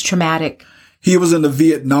some post-traumatic. He was in the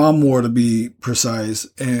Vietnam War, to be precise.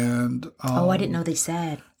 And I didn't know they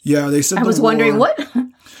said. Yeah, they said. I was wondering what.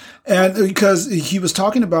 And because he was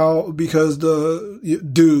talking about the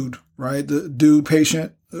dude, right, the dude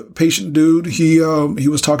patient dude, he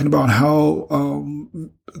was talking about how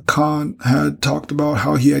Khan had talked about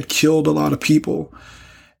how he had killed a lot of people.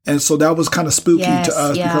 And so that was kind of spooky to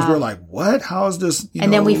us because we're like, what? How is this?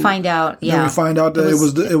 Then we find out. Then we find out that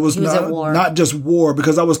it was not just war,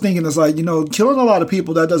 because I was thinking it's like, killing a lot of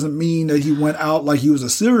people, that doesn't mean that he went out like he was a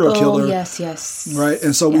serial killer. Yes. Right.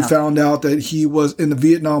 And so we found out that he was in the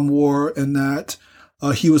Vietnam War and that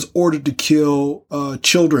he was ordered to kill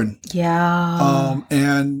children. Yeah.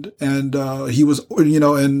 And he was,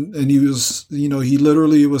 and he was, he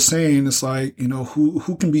literally was saying, it's like,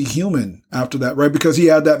 who can be human after that, right? Because he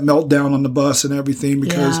had that meltdown on the bus and everything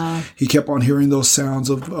because he kept on hearing those sounds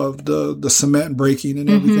of the cement breaking and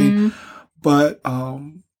everything. But,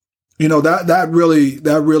 that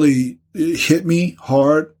really hit me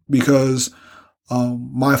hard because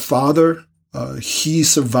my father, he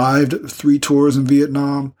survived 3 tours in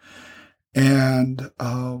Vietnam, and,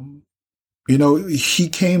 he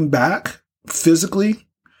came back physically,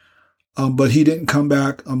 but he didn't come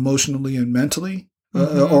back emotionally and mentally,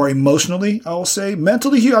 or emotionally, I'll say.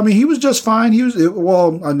 Mentally, he was just fine. I'm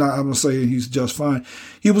going to say he's just fine.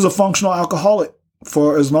 He was a functional alcoholic.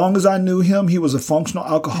 For as long as I knew him, he was a functional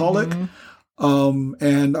alcoholic.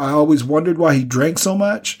 And I always wondered why he drank so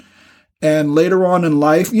much. And later on in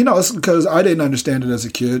life, it's because I didn't understand it as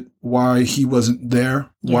a kid, why he wasn't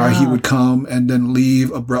there, why he would come and then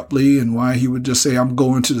leave abruptly, and why he would just say, I'm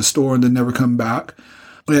going to the store and then never come back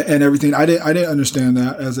and everything. I didn't understand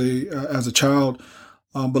that as a child.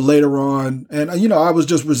 But later on, and I was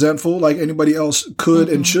just resentful like anybody else could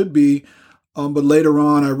and should be. But later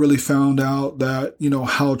on, I really found out that,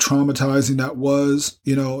 how traumatizing that was,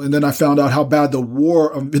 and then I found out how bad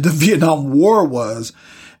the Vietnam War was.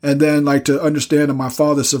 And then to understand that my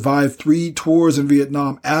father survived 3 tours in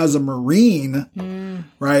Vietnam as a Marine,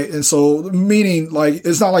 right? And so meaning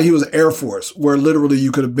it's not like he was Air Force where literally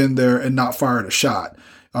you could have been there and not fired a shot.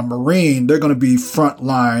 A Marine, they're going to be front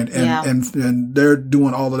line and they're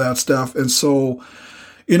doing all of that stuff. And so,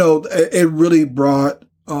 it really brought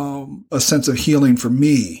a sense of healing for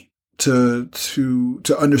me to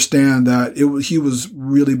understand that he was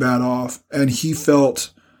really bad off, and he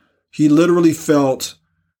literally felt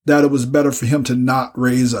that it was better for him to not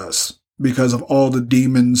raise us because of all the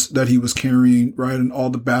demons that he was carrying, right? And all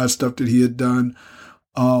the bad stuff that he had done,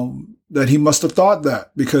 that he must have thought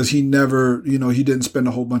that because he never, he didn't spend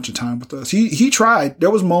a whole bunch of time with us. He tried. There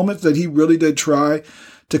was moments that he really did try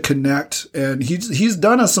to connect, and he's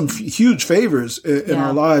done us some huge favors in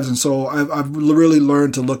our lives. And so I've really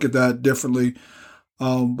learned to look at that differently.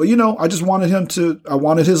 But I just wanted I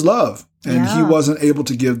wanted his love, and he wasn't able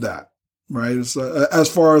to give that. Right. As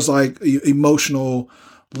far as emotional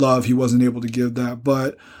love, he wasn't able to give that.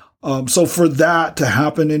 But so for that to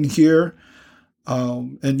happen in here,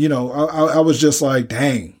 and I was just like,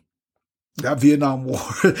 dang, that Vietnam War,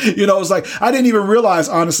 it's like I didn't even realize,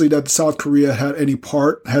 honestly, that South Korea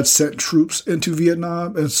had sent troops into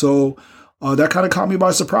Vietnam. And so that kind of caught me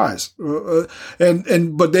by surprise. But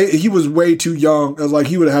he was way too young. It was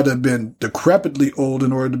he would have had to have been decrepitly old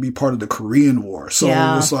in order to be part of the Korean War. So it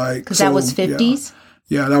was because that was 50s.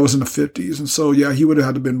 Yeah, that was in the 50s. And so, he would have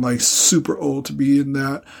had to have been super old to be in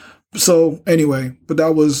that. So anyway, but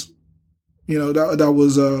that was, that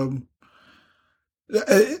was,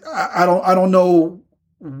 I don't know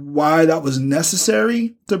why that was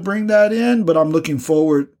necessary to bring that in, but I'm looking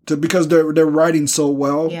forward to, because they're writing so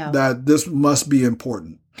well that this must be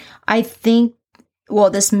important. I think,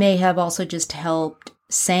 this may have also just helped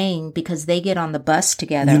Sang, because they get on the bus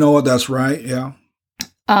together. You know what? That's right. Yeah.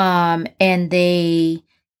 And they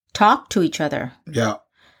talk to each other. Yeah.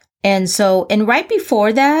 And so, and right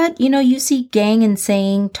before that, you see Gang and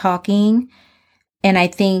Sang talking, and I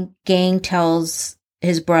think Gang tells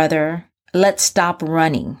his brother, let's stop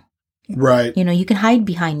running. Right. You can hide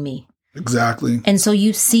behind me. Exactly. And so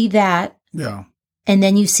you see that. Yeah. And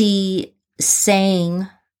then you see Sang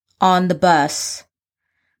on the bus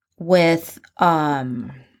with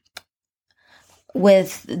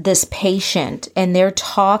this patient, and they're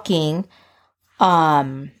talking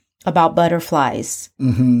about butterflies.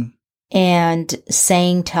 Mm-hmm. And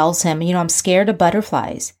Sang tells him, I'm scared of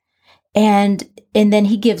butterflies. And then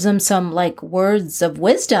he gives him some words of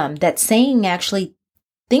wisdom that Sang actually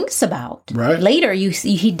thinks about. Right. Later,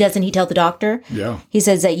 he tell the doctor? Yeah. He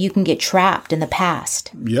says that you can get trapped in the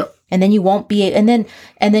past. Yep. And then you won't be, and then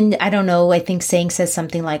I don't know, I think Sang says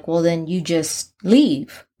something like, well, then you just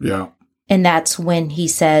leave. Yeah. And that's when he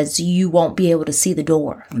says you won't be able to see the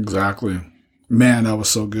door. Exactly. Man, that was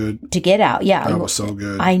so good. To get out. Yeah. That was so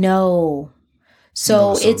good. I know.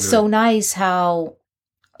 So it's so nice how,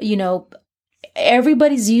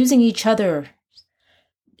 everybody's using each other,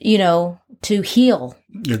 to heal.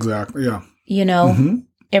 Exactly. Yeah.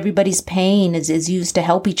 Everybody's pain is used to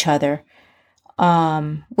help each other,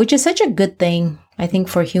 which is such a good thing, I think,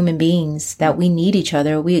 for human beings, that we need each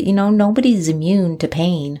other. Nobody's immune to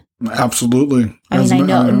pain. Absolutely. I mean, I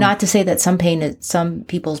know, not to say that some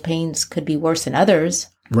people's pains could be worse than others.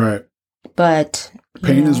 Right. But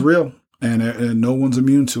pain is real. And no one's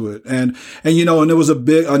immune to it. And there was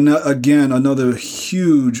another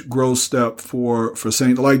huge growth step for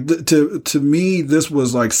Sang. To me, this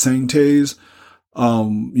was Sang Tae's,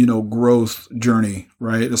 growth journey,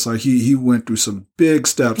 right? It's he went through some big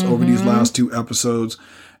steps over these last 2 episodes.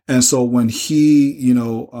 And so when he,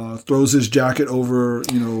 throws his jacket over,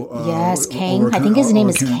 yes, Kang. I think his name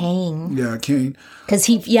is Kang. Yeah, Kang. Because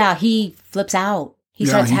he flips out. He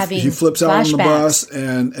starts having he flips out on the bus,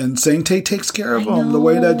 and Sang Tae takes care of him the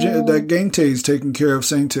way that Gang Tae is taking care of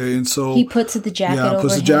Sang Tae, and so he puts the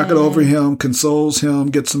jacket over him, consoles him,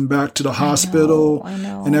 gets him back to the hospital,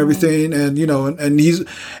 and everything, and he's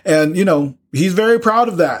very proud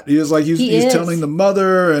of that. He's telling the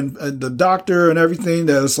mother and the doctor and everything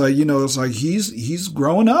that he's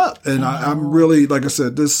growing up, and I'm really, like I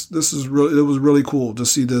said, this is really, it was really cool to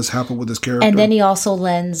see this happen with this character. And then he also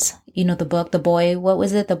lends You know the book, the boy. What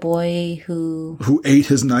was it? The boy who ate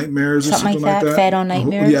his nightmares or something like that. Fed on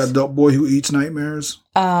nightmares. Yeah, the boy who eats nightmares.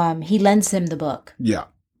 He lends him the book. Yeah.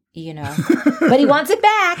 You know, but he wants it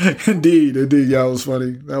back. Indeed. Yeah, it was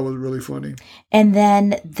funny. That was really funny. And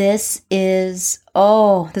then this was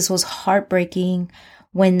heartbreaking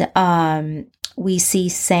when we see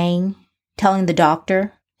Sang telling the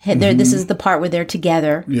doctor. This is the part where they're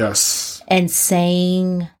together. Yes. And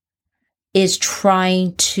Sang is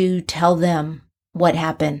trying to tell them what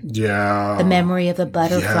happened. Yeah. The memory of the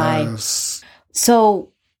butterfly. Yes.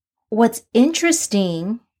 So what's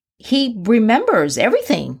interesting, he remembers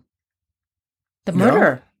everything. The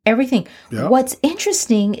murder, everything. Yeah. What's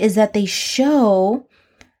interesting is that they show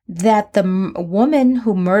that the woman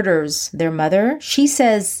who murders their mother, she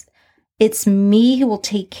says, "It's me who will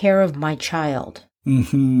take care of my child."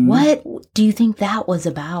 Mm-hmm. What do you think that was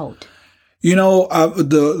about? You know,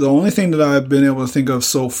 the only thing that I've been able to think of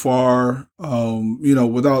so far,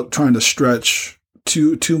 without trying to stretch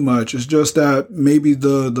too much, is just that maybe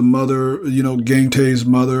the mother, Gang Tae's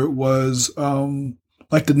mother was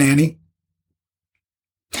like the nanny.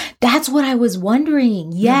 That's what I was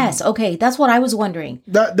wondering. Yes. Okay. That's what I was wondering.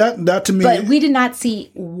 That to me. But we did not see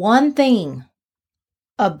one thing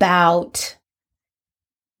about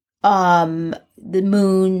the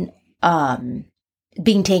Moon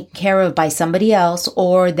being taken care of by somebody else,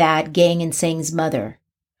 or that Gang and Sang's mother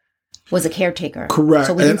was a caretaker. Correct.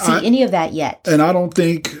 So we didn't see any of that yet. And I don't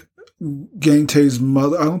think Gang Tae's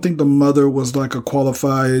mother, I don't think the mother was like a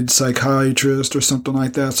qualified psychiatrist or something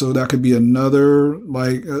like that. So that could be another,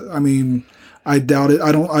 I doubt it.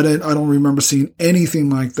 I don't remember seeing anything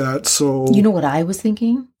like that. So you know what I was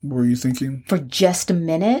thinking? What were you thinking? For just a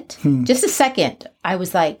minute, just a second, I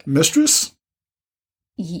was like, mistress?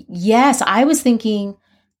 Yes, I was thinking,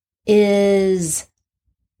 was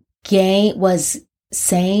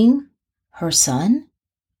Sang her son?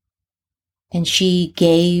 And she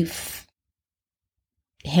gave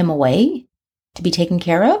him away to be taken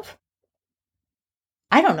care of?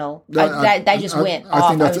 I don't know. I just went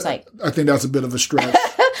off. I was like, I think that's a bit of a stretch.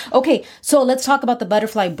 Okay, so let's talk about the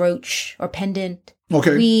butterfly brooch or pendant.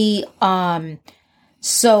 Okay.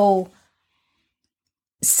 So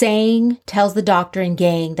Sang tells the doctor and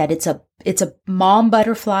Gang that it's a mom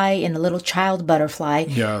butterfly and a little child butterfly.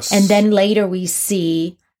 Yes. And then later we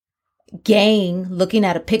see Gang looking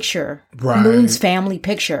at a picture, right. Moon's family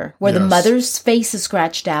picture, where the mother's face is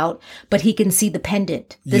scratched out, but he can see the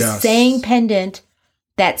pendant. The Sang pendant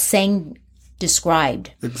that Sang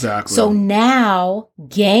described. Exactly. So now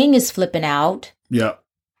Gang is flipping out. Yeah.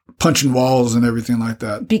 Punching walls and everything like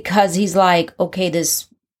that. Because he's like, okay, this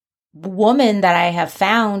woman that I have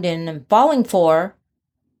found and am falling for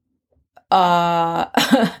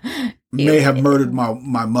may have murdered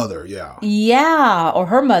my mother, yeah. Yeah, or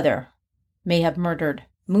her mother may have murdered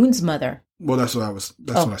Moon's mother. Well, that's what I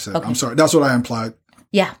said. Okay. I'm sorry. That's what I implied.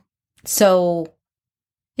 Yeah. So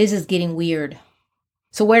this is getting weird.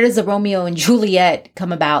 So where does the Romeo and Juliet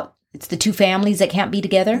come about? It's the two families that can't be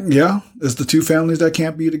together? Yeah, it's the two families that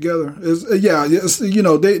can't be together.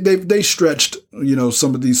 They stretched,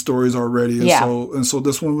 some of these stories already. And so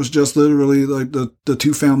this one was just literally like the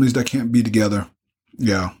two families that can't be together.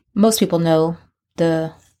 Yeah. Most people know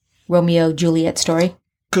the Romeo Juliet story.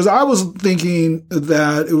 Because I was thinking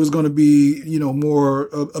that it was going to be,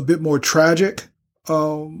 a bit more tragic.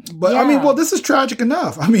 This is tragic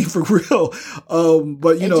enough. I mean, for real.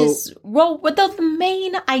 But the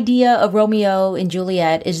main idea of Romeo and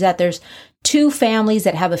Juliet is that there's two families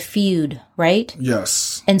that have a feud, right?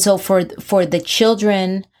 Yes. And so for the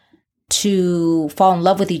children to fall in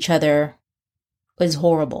love with each other is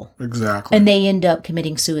horrible. Exactly. And they end up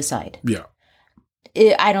committing suicide. Yeah.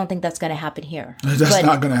 I don't think that's going to happen here. That's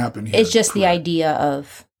not going to happen here. It's just the idea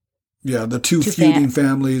of... Yeah, the two feuding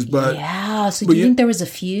families, but... Yeah, so do you think there was a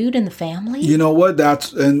feud in the family? You know what?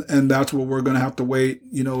 That's what we're going to have to wait,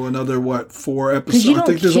 another, 4 episodes? I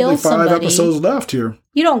think there's only 5 episodes left here.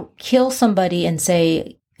 You don't kill somebody and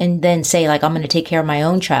then say, like, I'm going to take care of my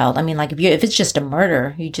own child. I mean, like, if it's just a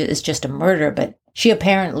murder, it's just a murder, but she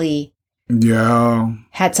apparently... Yeah,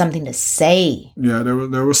 had something to say. Yeah,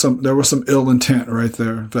 there was some ill intent right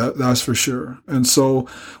there. That's for sure. And so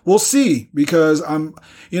we'll see, because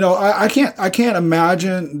I can't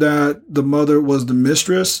imagine that the mother was the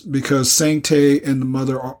mistress, because Sang Tae and the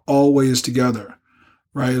mother are always together,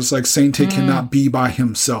 right? It's like Sang Tae cannot be by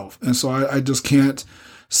himself, and so I just can't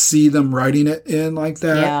see them writing it in like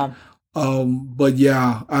that. Yeah. But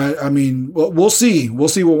yeah, I mean, we'll see. We'll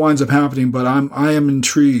see what winds up happening, but I am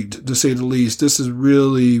intrigued, to say the least. This is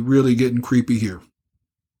really, really getting creepy here.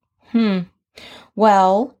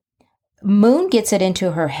 Well, Moon gets it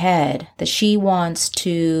into her head that she wants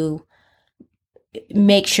to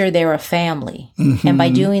make sure they're a family. Mm-hmm. And by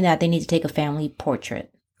doing that, they need to take a family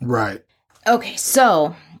portrait. Right. Okay,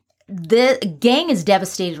 so the gang is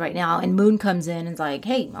devastated right now, and Moon comes in and is like,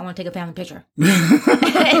 hey, I want to take a family picture.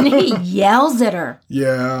 And he yells at her.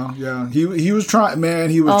 Yeah. He was trying, man,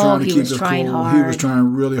 he was trying to keep us cool. Hard. He was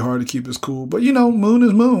trying really hard to keep us cool. But, Moon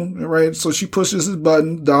is Moon, right? So she pushes his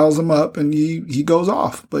button, dials him up, and he goes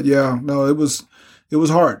off. But yeah, no, it was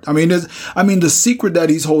hard. I mean, the secret that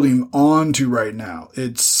he's holding on to right now,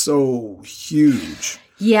 it's so huge.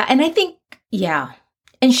 Yeah, and I think,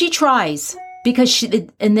 and she tries. Because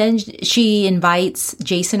she invites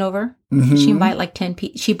Jason over. Mm-hmm. She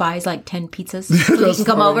buys like 10 pizzas so he can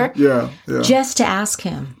come over. Yeah. Just to ask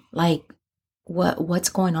him, like, what's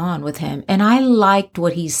going on with him. And I liked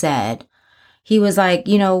what he said. He was like,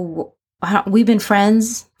 we've been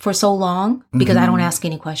friends for so long because I don't ask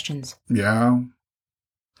any questions. Yeah.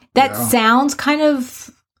 That sounds kind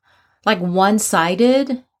of like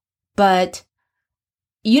one-sided, but...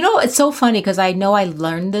 it's so funny because I know I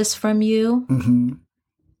learned this from you. Mm-hmm.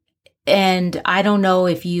 And I don't know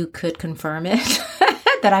if you could confirm it,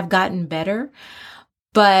 that I've gotten better.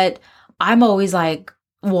 But I'm always like,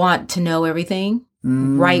 want to know everything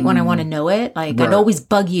right when I want to know it. Like, right. I'd always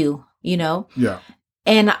bug you, Yeah.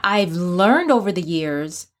 And I've learned over the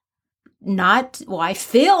years, I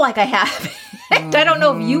feel like I have. I don't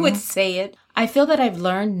know if you would say it. I feel that I've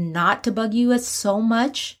learned not to bug you so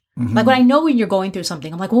much. Mm-hmm. Like when I know when you're going through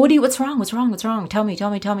something, I'm like, well, what's wrong? What's wrong? Tell me.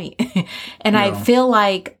 And I feel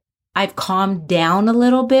like I've calmed down a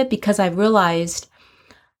little bit because I've realized,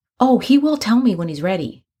 he will tell me when he's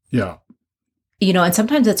ready. Yeah. And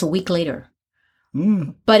sometimes it's a week later.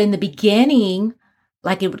 Mm. But in the beginning,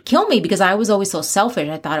 like it would kill me because I was always so selfish.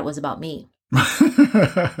 I thought it was about me.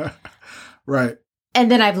 Right.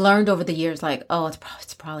 And then I've learned over the years, like,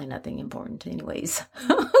 it's probably nothing important anyways.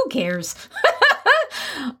 Who cares?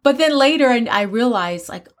 But then later I realized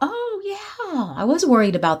like, I was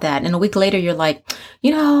worried about that. And a week later, you're like,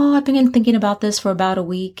 I've been thinking about this for about a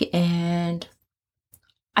week and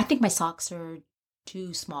I think my socks are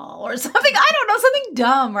too small or something. I don't know, something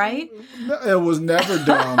dumb, right? It was never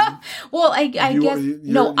dumb. Well, I guess,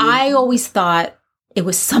 I always thought it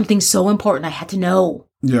was something so important I had to know.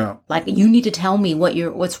 Yeah. Like, you need to tell me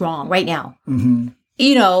what's wrong right now. Mm-hmm.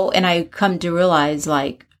 And I come to realize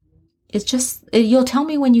like, it's just, you'll tell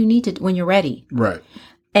me when you're ready. Right.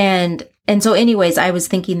 And so anyways, I was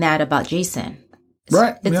thinking that about Jason.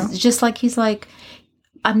 Right. It's just like, he's like,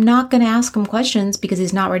 I'm not going to ask him questions because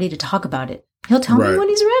he's not ready to talk about it. He'll tell me when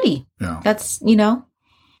he's ready. Yeah. That's, let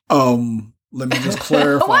me just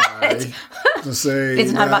clarify to say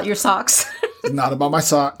it's not about your socks. It's not about my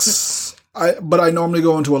socks. But I normally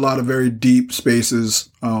go into a lot of very deep spaces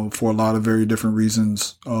for a lot of very different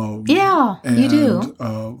reasons. You do.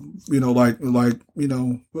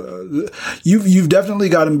 You've definitely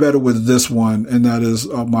gotten better with this one, and that is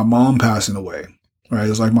my mom passing away. Right,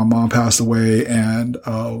 it's like my mom passed away, and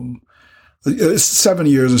it's 7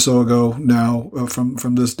 years or so ago now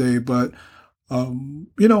from this day, but.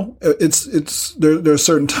 It's there are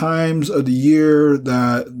certain times of the year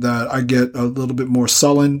that I get a little bit more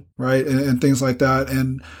sullen, right? And things like that.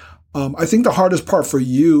 And, I think the hardest part for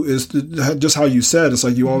you is just how you said, it's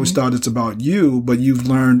like you always thought it's about you, but you've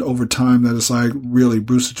learned over time that it's like, really,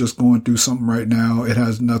 Bruce is just going through something right now. It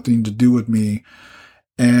has nothing to do with me,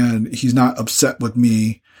 and he's not upset with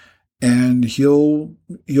me, and he'll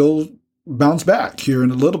bounce back here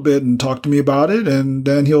in a little bit and talk to me about it, and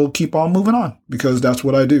then he'll keep on moving on because that's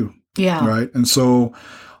what I do. Yeah. Right. And so,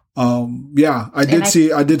 I did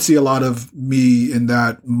see a lot of me in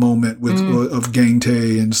that moment of Gang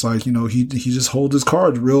Tae, and it's like, he just holds his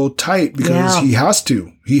cards real tight because he has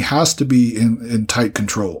to be in tight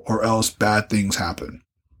control or else bad things happen.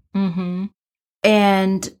 Mm-hmm.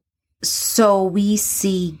 And so we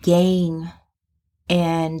see Gang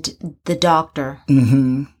and the doctor.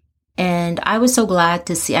 Mm-hmm. And I was so glad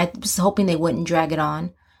to see. I was hoping they wouldn't drag it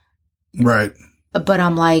on. Right. But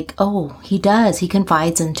I'm like, he does. He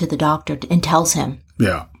confides into the doctor and tells him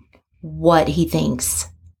what he thinks.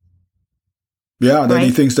 Yeah, that he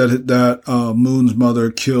thinks that Moon's mother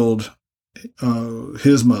killed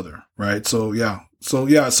his mother, right? So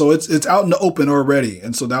so it's out in the open already,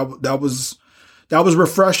 and so that was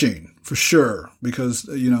refreshing for sure, because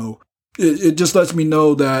it just lets me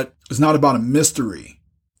know that it's not about a mystery.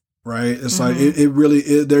 Right. It's like they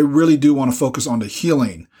really do want to focus on the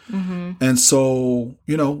healing. Mm-hmm. And so,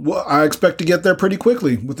 I expect to get there pretty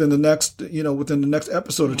quickly within the next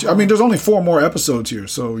episode or two. I mean, there's only 4 more episodes here,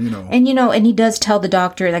 so, And, and he does tell the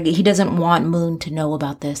doctor, like, he doesn't want Moon to know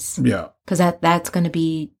about this. Yeah. Because that's going to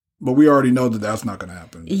be... But we already know that that's not going to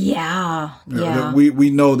happen. Yeah. We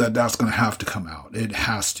know that that's going to have to come out. It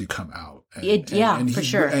has to come out. For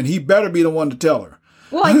sure. And he better be the one to tell her.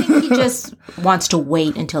 Well, I think he just wants to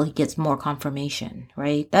wait until he gets more confirmation,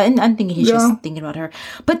 right? And I'm thinking he's just thinking about her.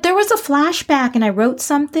 But there was a flashback, and I wrote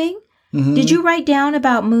something. Mm-hmm. Did you write down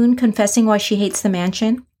about Moon confessing why she hates the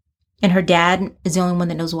mansion? And her dad is the only one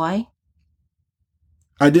that knows why?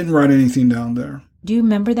 I didn't write anything down there. Do you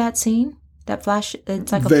remember that scene? That flash?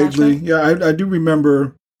 It's like a vaguely. flashback? Yeah, I do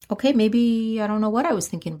remember. Okay, maybe I don't know what I was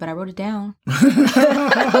thinking, but I wrote it down.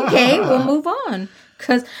 Okay, we'll move on.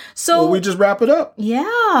 Well, we just wrap it up.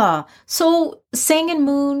 Yeah. So Sang and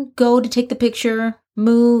Moon go to take the picture.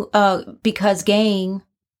 Moon, because Gang.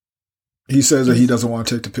 He says that he doesn't want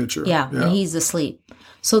to take the picture. Yeah, and he's asleep.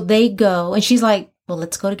 So they go, and she's like, "Well,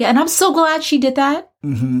 let's go together." And I'm so glad she did that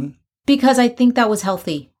because I think that was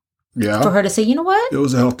healthy. Yeah. For her to say, you know what? It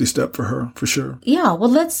was a healthy step for her, for sure. Yeah. Well,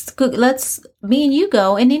 let's me and you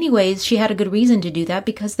go. And anyways, she had a good reason to do that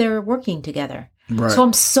because they're working together. Right. So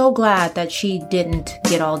I'm so glad that she didn't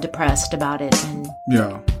get all depressed about it. And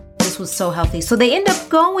this was so healthy. So they end up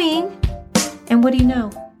going. And what do you know?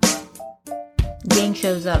 Gang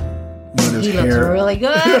shows up. With his he hair. Looks really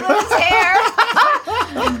good with his hair.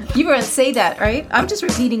 You were going to say that, right? I'm just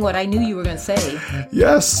repeating what I knew you were going to say.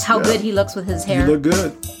 Yes. How good he looks with his hair. He looked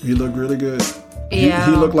good. He looked really good. Yeah.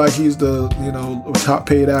 He looked like he's the, top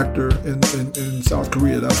paid actor in South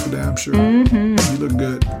Korea. That's for damn sure. Mm-hmm. He looked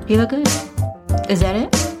good. He looked good. Is that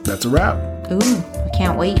it? That's a wrap. Ooh, I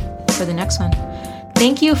can't wait for the next one.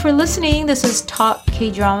 Thank you for listening. This is Talk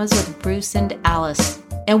K-Dramas with Bruce and Alice.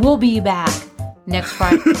 And we'll be back next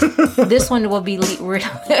Friday. This one will be,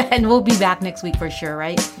 and we'll be back next week for sure,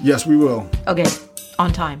 right? Yes, we will. Okay,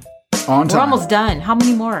 on time. On time. We're almost done. How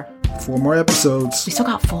many more? 4 more episodes. We still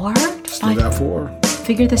got 4? Still got 4.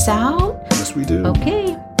 Figure this out? Yes, we do.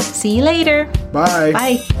 Okay. See you later. Bye.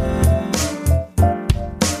 Bye.